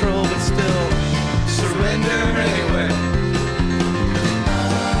control, but still surrender anyway.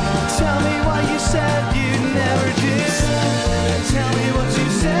 Tell me what you said you'd never do. Tell me what you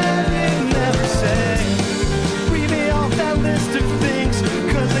said you'd never say. Read me off that list of things,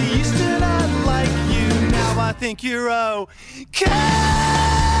 'cause I used to not like you. Now I think you're okay.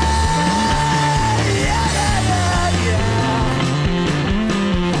 Yeah, yeah, yeah, yeah.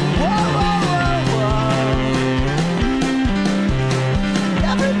 Whoa, whoa, whoa, whoa.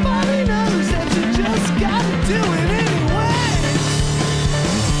 Everybody knows that you just gotta do it anyway.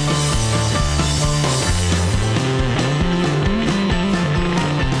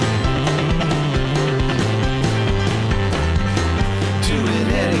 Do it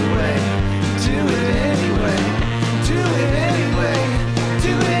anyway. Do it anyway. Do it anyway.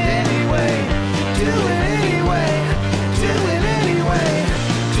 Do it anyway. Do it anyway. Do it anyway.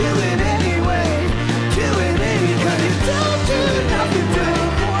 Do it anyway. Do it anyway. 'Cause you don't do nothing to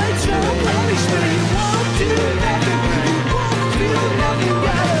avoid some punishment. You won't do nothing. You won't do nothing. You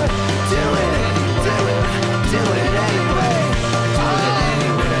gotta do it. Do it. Do it anyway. Do it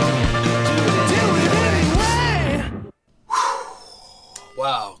anyway. Do it anyway.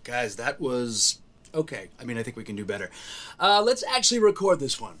 Wow, guys, that was okay. I mean, I think we can do better. Let's actually record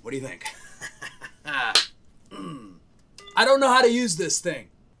this one. What do you think? I don't know how to use this thing.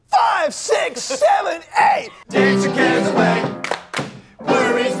 5, 6, 7, 8. Dance your cares away.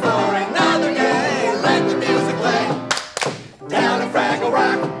 Worries for another day. Let the music play. Down at Fraggle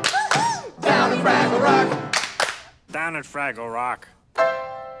Rock. Down at Fraggle Rock. Down at Fraggle Rock.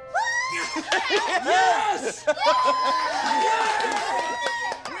 Yes! Yes!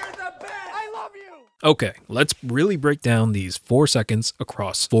 You're the best! I love you! Okay, let's really break down these 4 seconds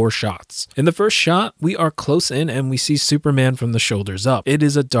across 4 shots. In the first shot, we are close in and we see Superman from the shoulders up. It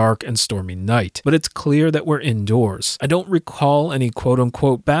is a dark and stormy night, but it's clear that we're indoors. I don't recall any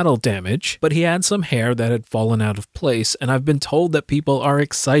quote-unquote battle damage, but he had some hair that had fallen out of place, and I've been told that people are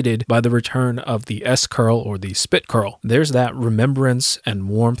excited by the return of the S-curl or the spit curl. There's that remembrance and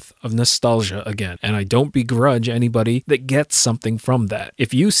warmth of nostalgia again, and I don't begrudge anybody that gets something from that.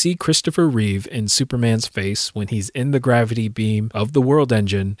 If you see Christopher Reeve in Superman's face when he's in the gravity beam of the World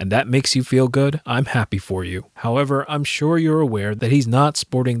Engine, and that makes you feel good, I'm happy for you. However, I'm sure you're aware that he's not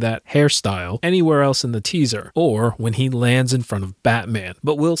sporting that hairstyle anywhere else in the teaser, or when he lands in front of Batman.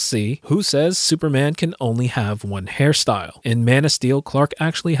 But we'll see. Who says Superman can only have one hairstyle? In Man of Steel, Clark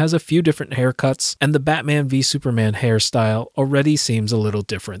actually has a few different haircuts, and the Batman v Superman hairstyle already seems a little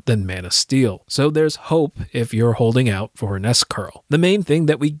different than Man of Steel. So there's hope if you're holding out for an S-curl. The main thing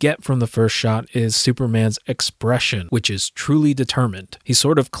that we get from the first shot is Superman's expression, which is truly determined. He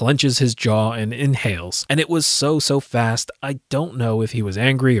sort of clenches his jaw and inhales, and it was so fast, I don't know if he was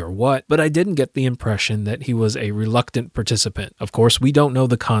angry or what, but I didn't get the impression that he was a reluctant participant. Of course, we don't know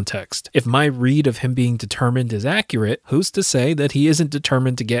the context. If my read of him being determined is accurate, who's to say that he isn't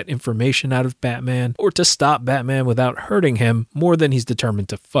determined to get information out of Batman or to stop Batman without hurting him more than he's determined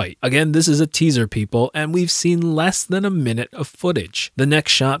to fight? Again, this is a teaser, people, and we've seen less than a minute of footage. The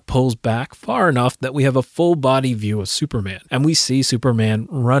next shot pulls back far enough that we have a full body view of Superman, and we see Superman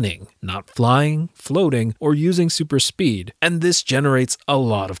running, not flying, floating, or using super speed, and this generates a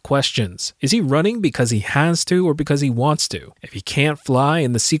lot of questions. Is he running because he has to or because he wants to? If he can't fly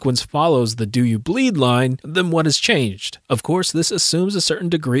and the sequence follows the "do you bleed" line, then what has changed? Of course, this assumes a certain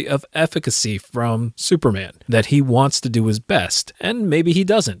degree of efficacy from Superman, that he wants to do his best, and maybe he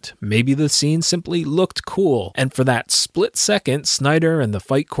doesn't. Maybe the scene simply looked cool, and for that split second, Snyder and the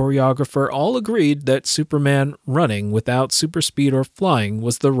fight choreographer all agreed that Superman running without super speed or flying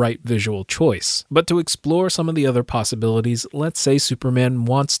was the right visual choice. But to explore some of the other possibilities, let's say Superman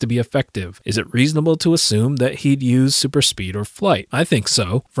wants to be effective. Is it reasonable to assume that he'd use super speed or flight? I think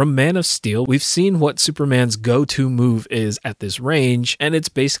so. From Man of Steel, we've seen what Superman's go-to move is at this range, and it's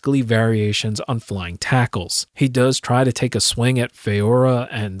basically variations on flying tackles. He does try to take a swing at Faora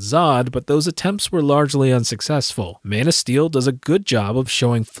and Zod, but those attempts were largely unsuccessful. Man of Steel does a good job of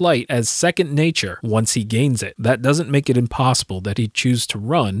showing flight as second nature once he gains it. That doesn't make it impossible that he'd choose to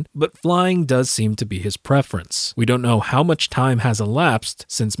run, but flying does seem to be his preference. We don't know how much time has elapsed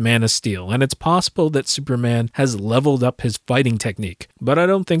since Man of Steel, and it's possible that Superman has leveled up his fighting technique, but I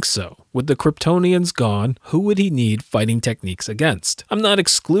don't think so. With the Kryptonians gone, who would he need fighting techniques against? I'm not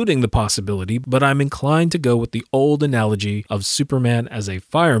excluding the possibility, but I'm inclined to go with the old analogy of Superman as a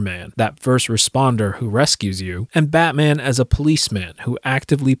fireman, that first responder who rescues you, and Batman as a policeman who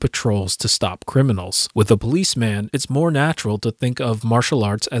actively patrols to stop criminals. With a policeman, it's more natural to think of martial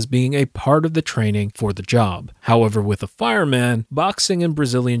arts as being a part of the training for the job. However, with a fireman, boxing and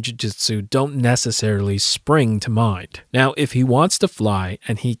Brazilian Jiu-Jitsu don't necessarily spring to mind. Now, if he wants to fly,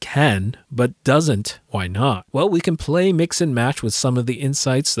 and he can, but doesn't, why not? Well, we can play mix and match with some of the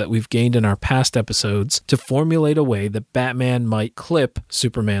insights that we've gained in our past episodes to formulate a way that Batman might clip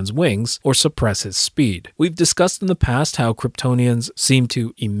Superman's wings or suppress his speed. We've discussed in the past how Kryptonians seem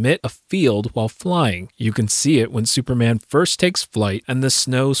to emit a field while flying. You can see it when Superman first takes flight and the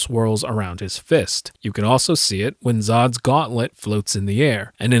snow swirls around his fist. You can also see it when Zod's gauntlet floats in the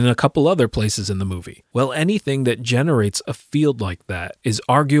air, and in a couple other places in the movie. Well, anything that generates a field like that is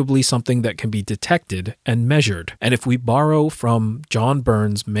arguably something that can be detected and measured. And if we borrow from John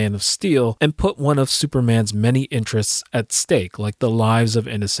Byrne's Man of Steel and put one of Superman's many interests at stake, like the lives of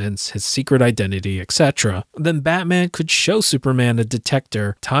innocents, his secret identity, etc., then Batman could show Superman a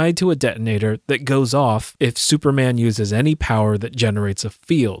detector tied to a detonator that goes off if Superman uses any power that generates a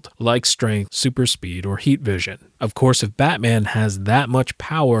field, like strength, super speed, or heat vision. Of course, if Batman has that much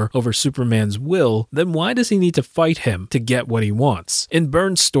power over Superman's will, then why does he need to fight him to get what he wants? In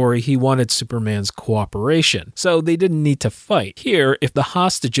Byrne's story, he wanted Superman's cooperation, so they didn't need to fight. Here, if the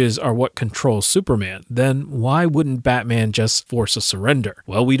hostages are what controls Superman, then why wouldn't Batman just force a surrender?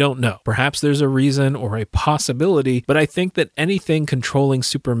 Well, we don't know. Perhaps there's a reason or a possibility, but I think that anything controlling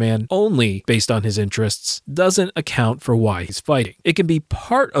Superman only based on his interests doesn't account for why he's fighting. It can be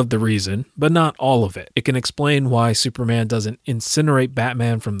part of the reason, but not all of it. It can explain why Superman doesn't incinerate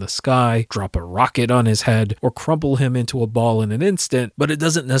Batman from the sky, drop a rocket on his head, or crumple him into a ball in an instant, but it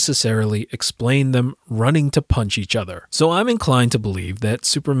doesn't necessarily explain them running to punch each other. So I'm inclined to believe that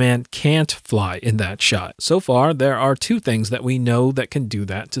Superman can't fly in that shot. So far, there are two things that we know that can do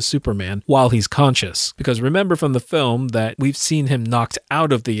that to Superman while he's conscious. Because remember from the film that we've seen him knocked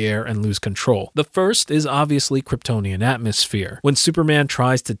out of the air and lose lose control. The first is obviously Kryptonian atmosphere. When Superman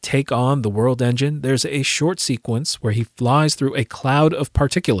tries to take on the World Engine, there's a short sequence where he flies through a cloud of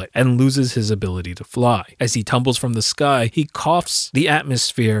particulate and loses his ability to fly. As he tumbles from the sky, he coughs the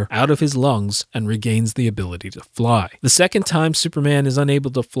atmosphere out of his lungs and regains the ability to fly. The second time Superman is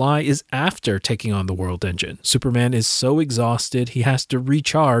unable to fly is after taking on the World Engine. Superman is so exhausted he has to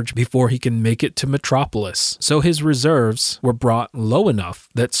recharge before he can make it to Metropolis. So his reserves were brought low enough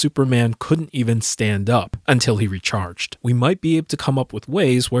that Superman couldn't even stand up until he recharged. We might be able to come up with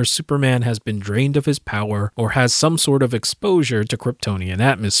ways where Superman has been drained of his power or has some sort of exposure to Kryptonian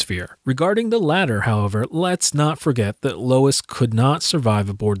atmosphere. Regarding the latter, however, let's not forget that Lois could not survive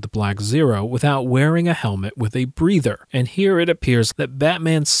aboard the Black Zero without wearing a helmet with a breather, and here it appears that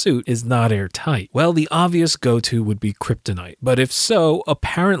Batman's suit is not airtight. Well, the obvious go-to would be kryptonite, but if so,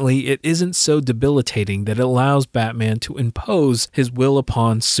 apparently it isn't so debilitating that it allows Batman to impose his will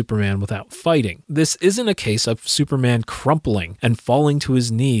upon Superman without fighting. This isn't a case of Superman crumpling and falling to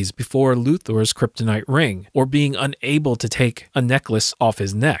his knees before Luthor's kryptonite ring, or being unable to take a necklace off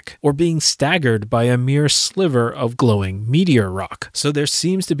his neck, or being staggered by a mere sliver of glowing meteor rock. So there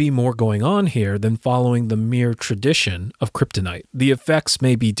seems to be more going on here than following the mere tradition of kryptonite. The effects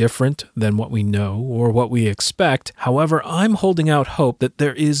may be different than what we know or what we expect. However, I'm holding out hope that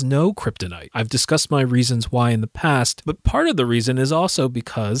there is no kryptonite. I've discussed my reasons why in the past, but part of the reason is also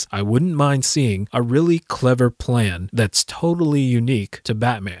because I wouldn't mind seeing a really clever plan that's totally unique to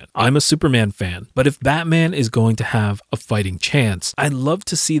Batman. I'm a Superman fan, but if Batman is going to have a fighting chance, I'd love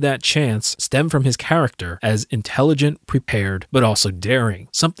to see that chance stem from his character as intelligent, prepared, but also daring.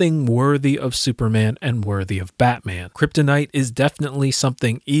 Something worthy of Superman and worthy of Batman. Kryptonite is definitely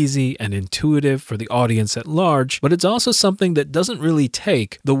something easy and intuitive for the audience at large, but it's also something that doesn't really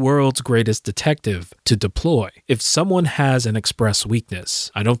take the world's greatest detective to deploy. If someone has an express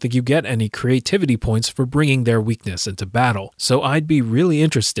weakness, I don't think you get any creativity points for bringing their weakness into battle. So I'd be really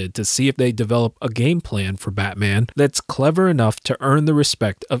interested to see if they develop a game plan for Batman that's clever enough to earn the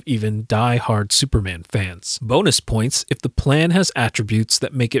respect of even die-hard Superman fans. Bonus points if the plan has attributes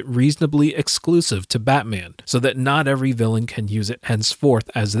that make it reasonably exclusive to Batman, so that not every villain can use it henceforth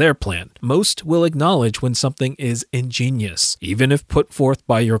as their plan. Most will acknowledge when something is ingenious, even if put forth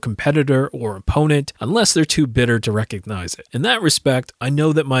by your competitor or opponent, unless they're too bitter to recognize it. In that respect, I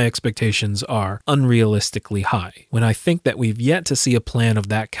know that my expectations are unrealistically high when I think that we've yet to see a plan of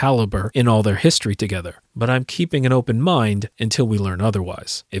that caliber in all their history together. But I'm keeping an open mind until we learn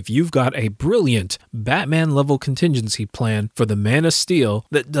otherwise. If you've got a brilliant Batman-level contingency plan for the Man of Steel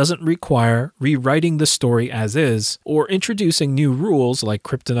that doesn't require rewriting the story as is, or introducing new rules like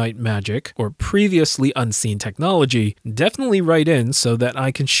kryptonite magic or previously unseen technology, definitely write in so that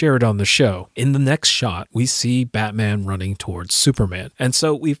I can share it on the show. In the next shot, we see Batman running towards Superman. And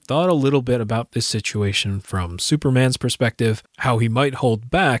so we've thought a little bit about this situation from Superman's perspective, how he might hold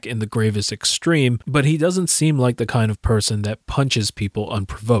back in the gravest extreme, but he doesn't seem like the kind of person that punches people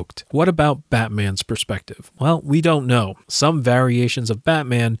unprovoked. What about Batman's perspective? Well, we don't know. Some variations of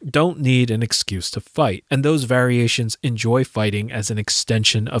Batman don't need an excuse to fight, and those variations enjoy fighting as an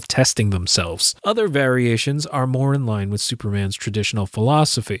extension of testing themselves. Other variations are more in line with Superman's traditional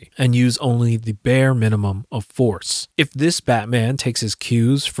philosophy and use only the bare minimum of force. If this Batman takes his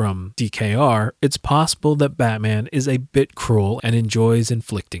cues from DKR, it's possible that Batman is a bit cruel and enjoys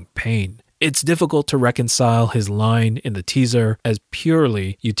inflicting pain. It's difficult to reconcile his line in the teaser as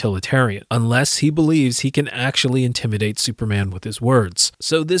purely utilitarian, unless he believes he can actually intimidate Superman with his words.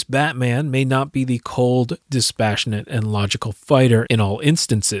 So this Batman may not be the cold, dispassionate, and logical fighter in all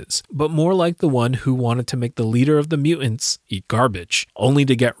instances, but more like the one who wanted to make the leader of the mutants eat garbage, only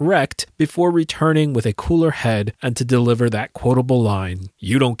to get wrecked before returning with a cooler head and to deliver that quotable line,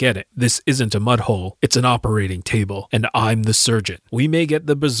 "You don't get it. This isn't a mud hole. It's an operating table, and I'm the surgeon." We may get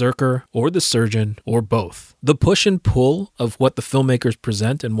the Berserker or the surgeon, or both. The push and pull of what the filmmakers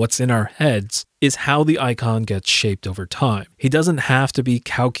present and what's in our heads is how the icon gets shaped over time. He doesn't have to be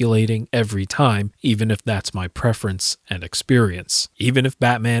calculating every time, even if that's my preference and experience. Even if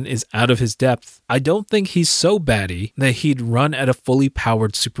Batman is out of his depth, I don't think he's so batty that he'd run at a fully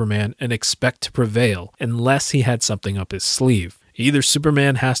powered Superman and expect to prevail unless he had something up his sleeve. Either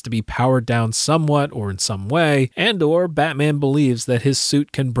Superman has to be powered down somewhat or in some way, and/or Batman believes that his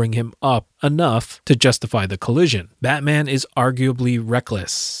suit can bring him up enough to justify the collision. Batman is arguably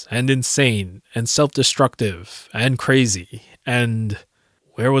reckless and insane and self-destructive and crazy and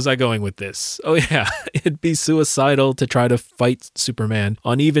Where was I going with this? Oh yeah, it'd be suicidal to try to fight Superman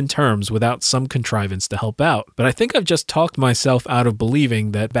on even terms without some contrivance to help out. But I think I've just talked myself out of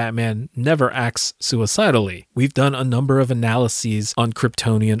believing that Batman never acts suicidally. We've done a number of analyses on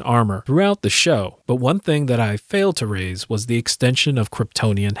Kryptonian armor throughout the show, but one thing that I failed to raise was the extension of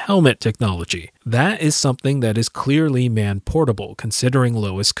Kryptonian helmet technology. That is something that is clearly man-portable, considering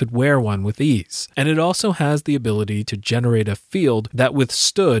Lois could wear one with ease. And it also has the ability to generate a field that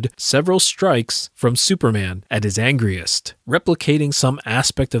withstood several strikes from Superman at his angriest. Replicating some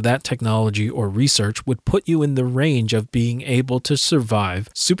aspect of that technology or research would put you in the range of being able to survive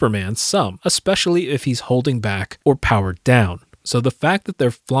Superman's some, especially if he's holding back or powered down. So the fact that they're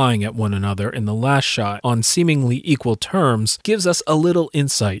flying at one another in the last shot on seemingly equal terms gives us a little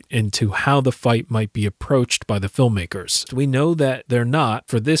insight into how the fight might be approached by the filmmakers. We know that they're not,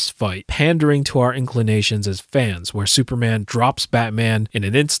 for this fight, pandering to our inclinations as fans, where Superman drops Batman in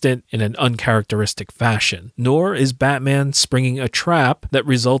an instant in an uncharacteristic fashion. Nor is Batman springing a trap that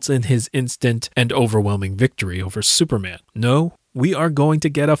results in his instant and overwhelming victory over Superman. No, we are going to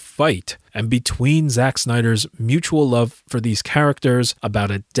get a fight. And between Zack Snyder's mutual love for these characters,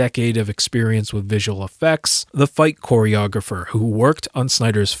 about a decade of experience with visual effects, the fight choreographer who worked on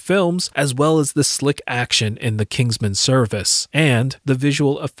Snyder's films, as well as the slick action in the Kingsman service, and the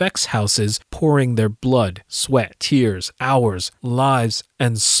visual effects houses pouring their blood, sweat, tears, hours, lives,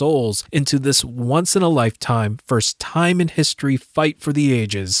 and souls into this once-in-a-lifetime, first time in history fight for the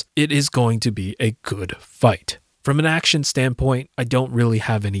ages, it is going to be a good fight. From an action standpoint, I don't really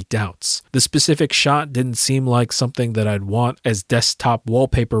have any doubts. The specific shot didn't seem like something that I'd want as desktop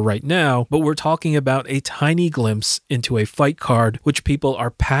wallpaper right now, but we're talking about a tiny glimpse into a fight card which people are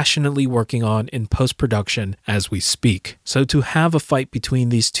passionately working on in post-production as we speak. So to have a fight between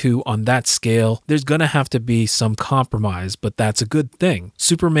these two on that scale, there's gonna have to be some compromise, but that's a good thing.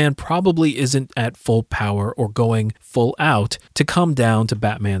 Superman probably isn't at full power or going full out to come down to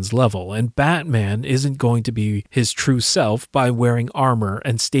Batman's level, and Batman isn't going to be his true self by wearing armor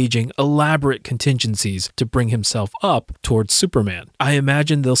and staging elaborate contingencies to bring himself up towards Superman. I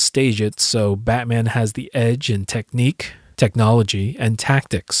imagine they'll stage it so Batman has the edge in technique, technology, and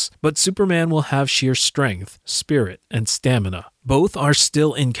tactics, but Superman will have sheer strength, spirit, and stamina. Both are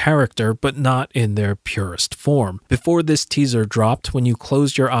still in character, but not in their purest form. Before this teaser dropped, when you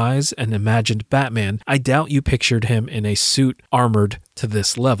closed your eyes and imagined Batman, I doubt you pictured him in a suit armored to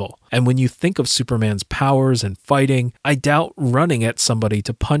this level. And when you think of Superman's powers and fighting, I doubt running at somebody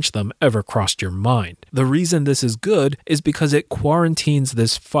to punch them ever crossed your mind. The reason this is good is because it quarantines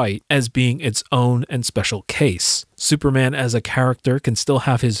this fight as being its own and special case. Superman as a character can still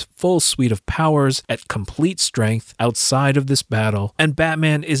have his full suite of powers at complete strength outside of this battle, and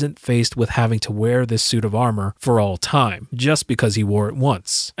Batman isn't faced with having to wear this suit of armor for all time, just because he wore it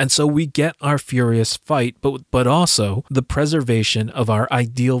once. And so we get our furious fight, but also the preservation of our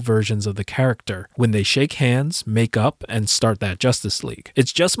ideal versions of the character when they shake hands, make up, and start that Justice League.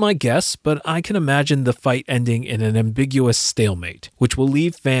 It's just my guess, but I can imagine the fight ending in an ambiguous stalemate, which will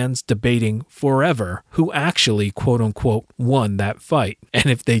leave fans debating forever who actually quote-unquote won that fight. And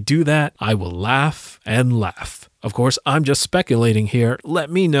if they do that, I will laugh and laugh. Of course, I'm just speculating here. Let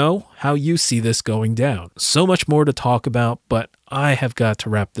me know how you see this going down. So much more to talk about, but I have got to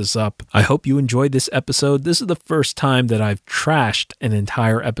wrap this up. I hope you enjoyed this episode. This is the first time that I've trashed an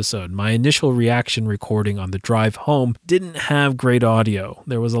entire episode. My initial reaction recording on the drive home didn't have great audio.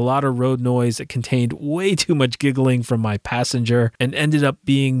 There was a lot of road noise. It contained way too much giggling from my passenger and ended up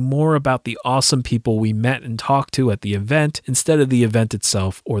being more about the awesome people we met and talked to at the event instead of the event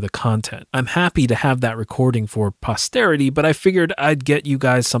itself or the content. I'm happy to have that recording for posterity, but I figured I'd get you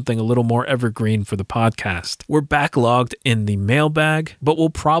guys something a little more evergreen for the podcast. We're backlogged in the mailbag, but we'll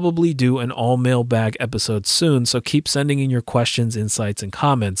probably do an all mailbag episode soon, so keep sending in your questions, insights, and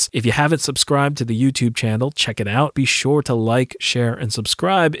comments. If you haven't subscribed to the YouTube channel, check it out. Be sure to like, share, and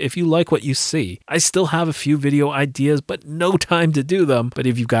subscribe if you like what you see. I still have a few video ideas, but no time to do them. But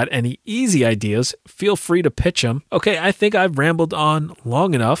if you've got any easy ideas, feel free to pitch them. Okay, I think I've rambled on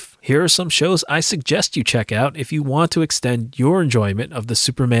long enough. Here are some shows I suggest you check out if you want to extend your enjoyment of the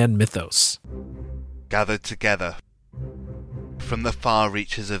Superman mythos. Gathered together from the far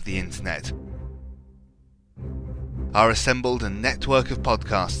reaches of the internet are assembled a network of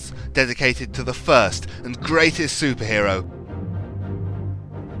podcasts dedicated to the first and greatest superhero,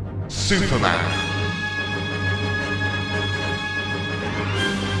 Superman.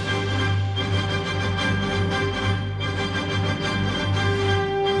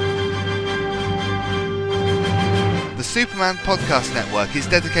 The Superman Podcast Network is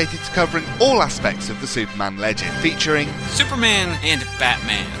dedicated to covering all aspects of the Superman legend, featuring Superman and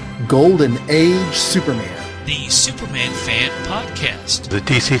Batman, Golden Age Superman, the Superman Fan Podcast, the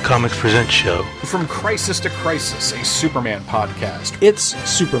DC Comics Presents show, From Crisis to Crisis, a Superman podcast. It's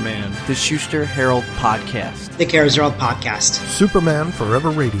Superman, the Schuster Herald Podcast, the Kara Zor-El Podcast, Superman Forever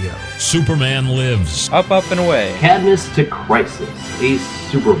Radio, Superman Lives, Up, Up, and Away, Cadmus to Crisis, a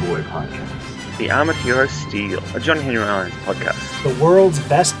Superboy podcast, The Amateur Steel, a John Henry Irons podcast, the world's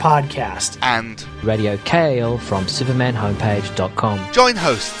best podcast, and Radio Kale from SupermanHomepage.com. Join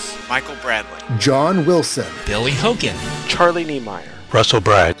hosts Michael Bradley, John Wilson, Billy Hogan, Charlie Niemeyer, Russell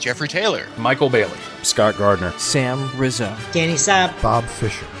Bragg, Jeffrey Taylor, Michael Bailey, Scott Gardner, Sam Rizzo, Danny Sabb, Bob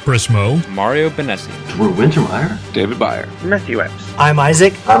Fisher, Brismo, Mario Benessi, Drew Wintermeyer, David Byer, Matthew Epps. I'm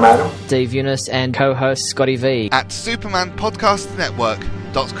Isaac. I'm Adam. Steve Eunice, and co-host Scotty V at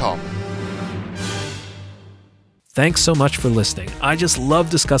SupermanPodcastNetwork.com. Thanks so much for listening. I just love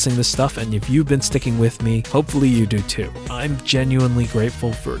discussing this stuff, and if you've been sticking with me, hopefully you do too. I'm genuinely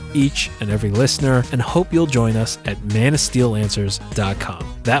grateful for each and every listener, and hope you'll join us at manofsteelanswers.com.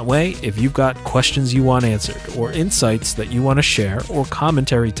 That way, if you've got questions you want answered, or insights that you want to share, or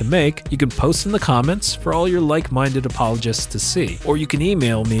commentary to make, you can post in the comments for all your like-minded apologists to see. Or you can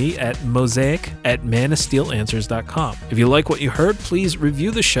email me at mosaic@manofsteelanswers.com. If you like what you heard, please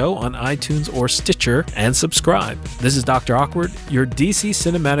review the show on iTunes or Stitcher, and subscribe. This is Dr. Awkward, your DC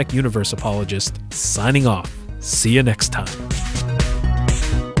Cinematic Universe apologist, signing off. See you next time.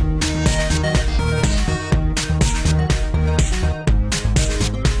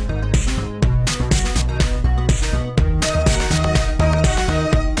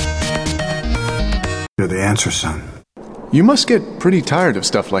 You're the answer, son. You must get pretty tired of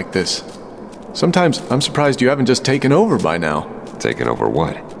stuff like this. Sometimes I'm surprised you haven't just taken over by now. Taken over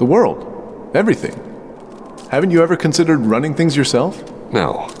what? The world. Everything. Haven't you ever considered running things yourself?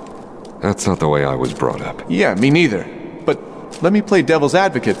 No. That's not the way I was brought up. Yeah, me neither. But let me play devil's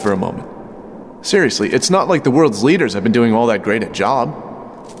advocate for a moment. Seriously, it's not like the world's leaders have been doing all that great a job.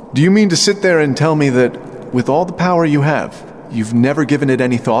 Do you mean to sit there and tell me that, with all the power you have, you've never given it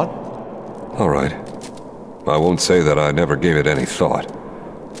any thought? All right. I won't say that I never gave it any thought.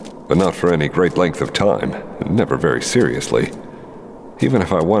 But not for any great length of time, and never very seriously. Even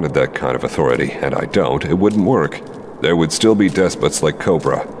if I wanted that kind of authority, and I don't, it wouldn't work. There would still be despots like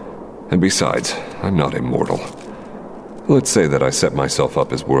Cobra. And besides, I'm not immortal. Let's say that I set myself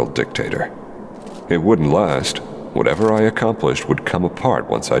up as world dictator. It wouldn't last. Whatever I accomplished would come apart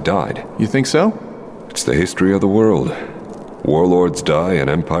once I died. You think so? It's the history of the world. Warlords die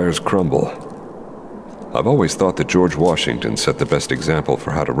and empires crumble. I've always thought that George Washington set the best example for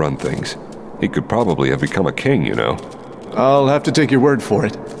how to run things. He could probably have become a king, you know. I'll have to take your word for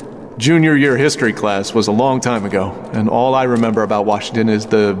it. Junior year history class was a long time ago, and all I remember about Washington is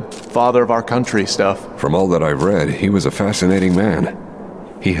the father of our country stuff. From all that I've read, he was a fascinating man.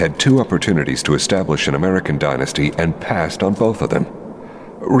 He had 2 opportunities to establish an American dynasty and passed on both of them.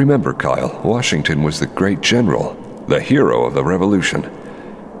 Remember, Kyle, Washington was the great general, the hero of the Revolution.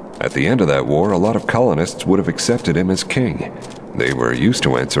 At the end of that war, a lot of colonists would have accepted him as king. They were used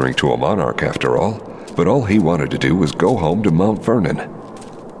to answering to a monarch, after all. But all he wanted to do was go home to Mount Vernon.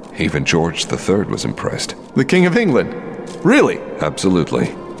 Even George III was impressed. The King of England? Really?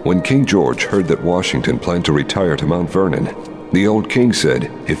 Absolutely. When King George heard that Washington planned to retire to Mount Vernon, the old king said,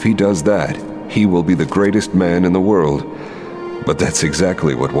 if he does that, he will be the greatest man in the world. But that's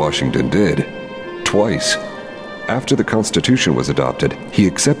exactly what Washington did. Twice. After the Constitution was adopted, he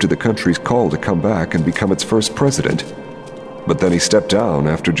accepted the country's call to come back and become its first president. But then he stepped down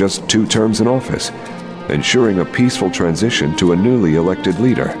after just 2 terms in office, ensuring a peaceful transition to a newly elected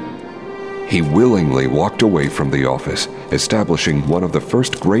leader. He willingly walked away from the office, establishing one of the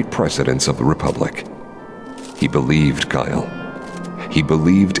first great precedents of the Republic. He believed, Kyle. He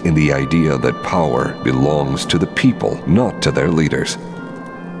believed in the idea that power belongs to the people, not to their leaders.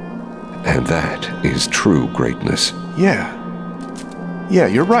 And that is true greatness. Yeah,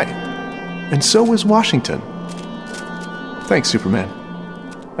 you're right. And so was Washington. Thanks, Superman.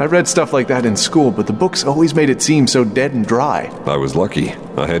 I read stuff like that in school, but the books always made it seem so dead and dry. I was lucky.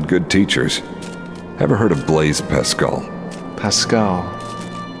 I had good teachers. Ever heard of Blaise Pascal? Pascal.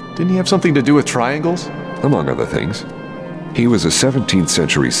 Didn't he have something to do with triangles? Among other things. He was a 17th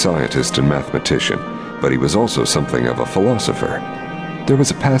century scientist and mathematician, but he was also something of a philosopher. There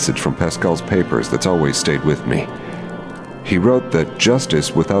was a passage from Pascal's papers that's always stayed with me. He wrote that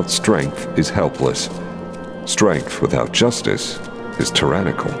justice without strength is helpless. Strength without justice is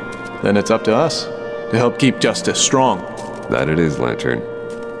tyrannical. Then it's up to us to help keep justice strong. That it is, Lantern.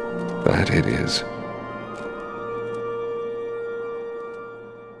 That it is.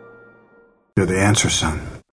 You're the answer, son.